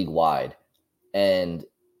league wide, and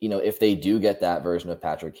if they do get that version of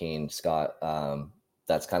Patrick Kane, Scott,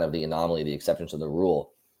 that's kind of the anomaly, the exception to the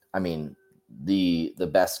rule. I mean, the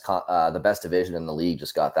best division in the league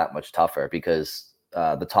just got that much tougher because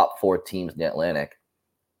the top 4 teams in the Atlantic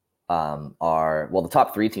the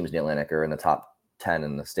top 3 teams in the Atlantic are in the top 10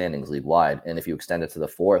 in the standings league wide, and if you extend it to the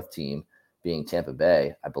 4th team, being Tampa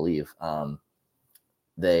Bay, I believe,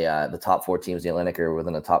 the top 4 teams in the Atlantic are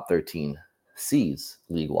within the top 13 seeds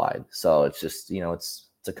league wide. So it's just it's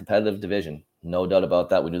a competitive division, no doubt about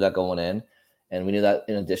that. We knew that going in, and we knew that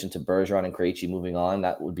in addition to Bergeron and Krejci moving on,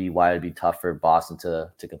 that would be why it'd be tough for Boston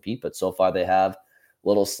to compete. But so far they have a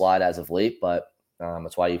little slide as of late, but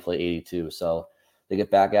that's why you play 82. So they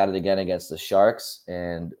get back at it again against the Sharks.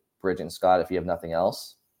 And Bridget and Scott, if you have nothing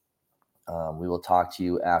else, we will talk to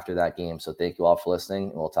you after that game. So thank you all for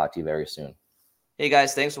listening, and we'll talk to you very soon. Hey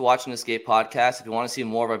guys, thanks for watching the Skate Podcast. If you want to see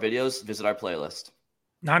more of our videos, visit our playlist.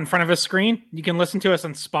 Not in front of a screen, you can listen to us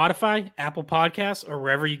on Spotify, Apple Podcasts, or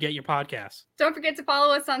wherever you get your podcasts. Don't forget to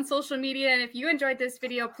follow us on social media. And if you enjoyed this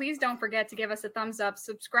video, please don't forget to give us a thumbs up,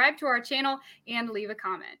 subscribe to our channel, and leave a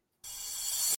comment.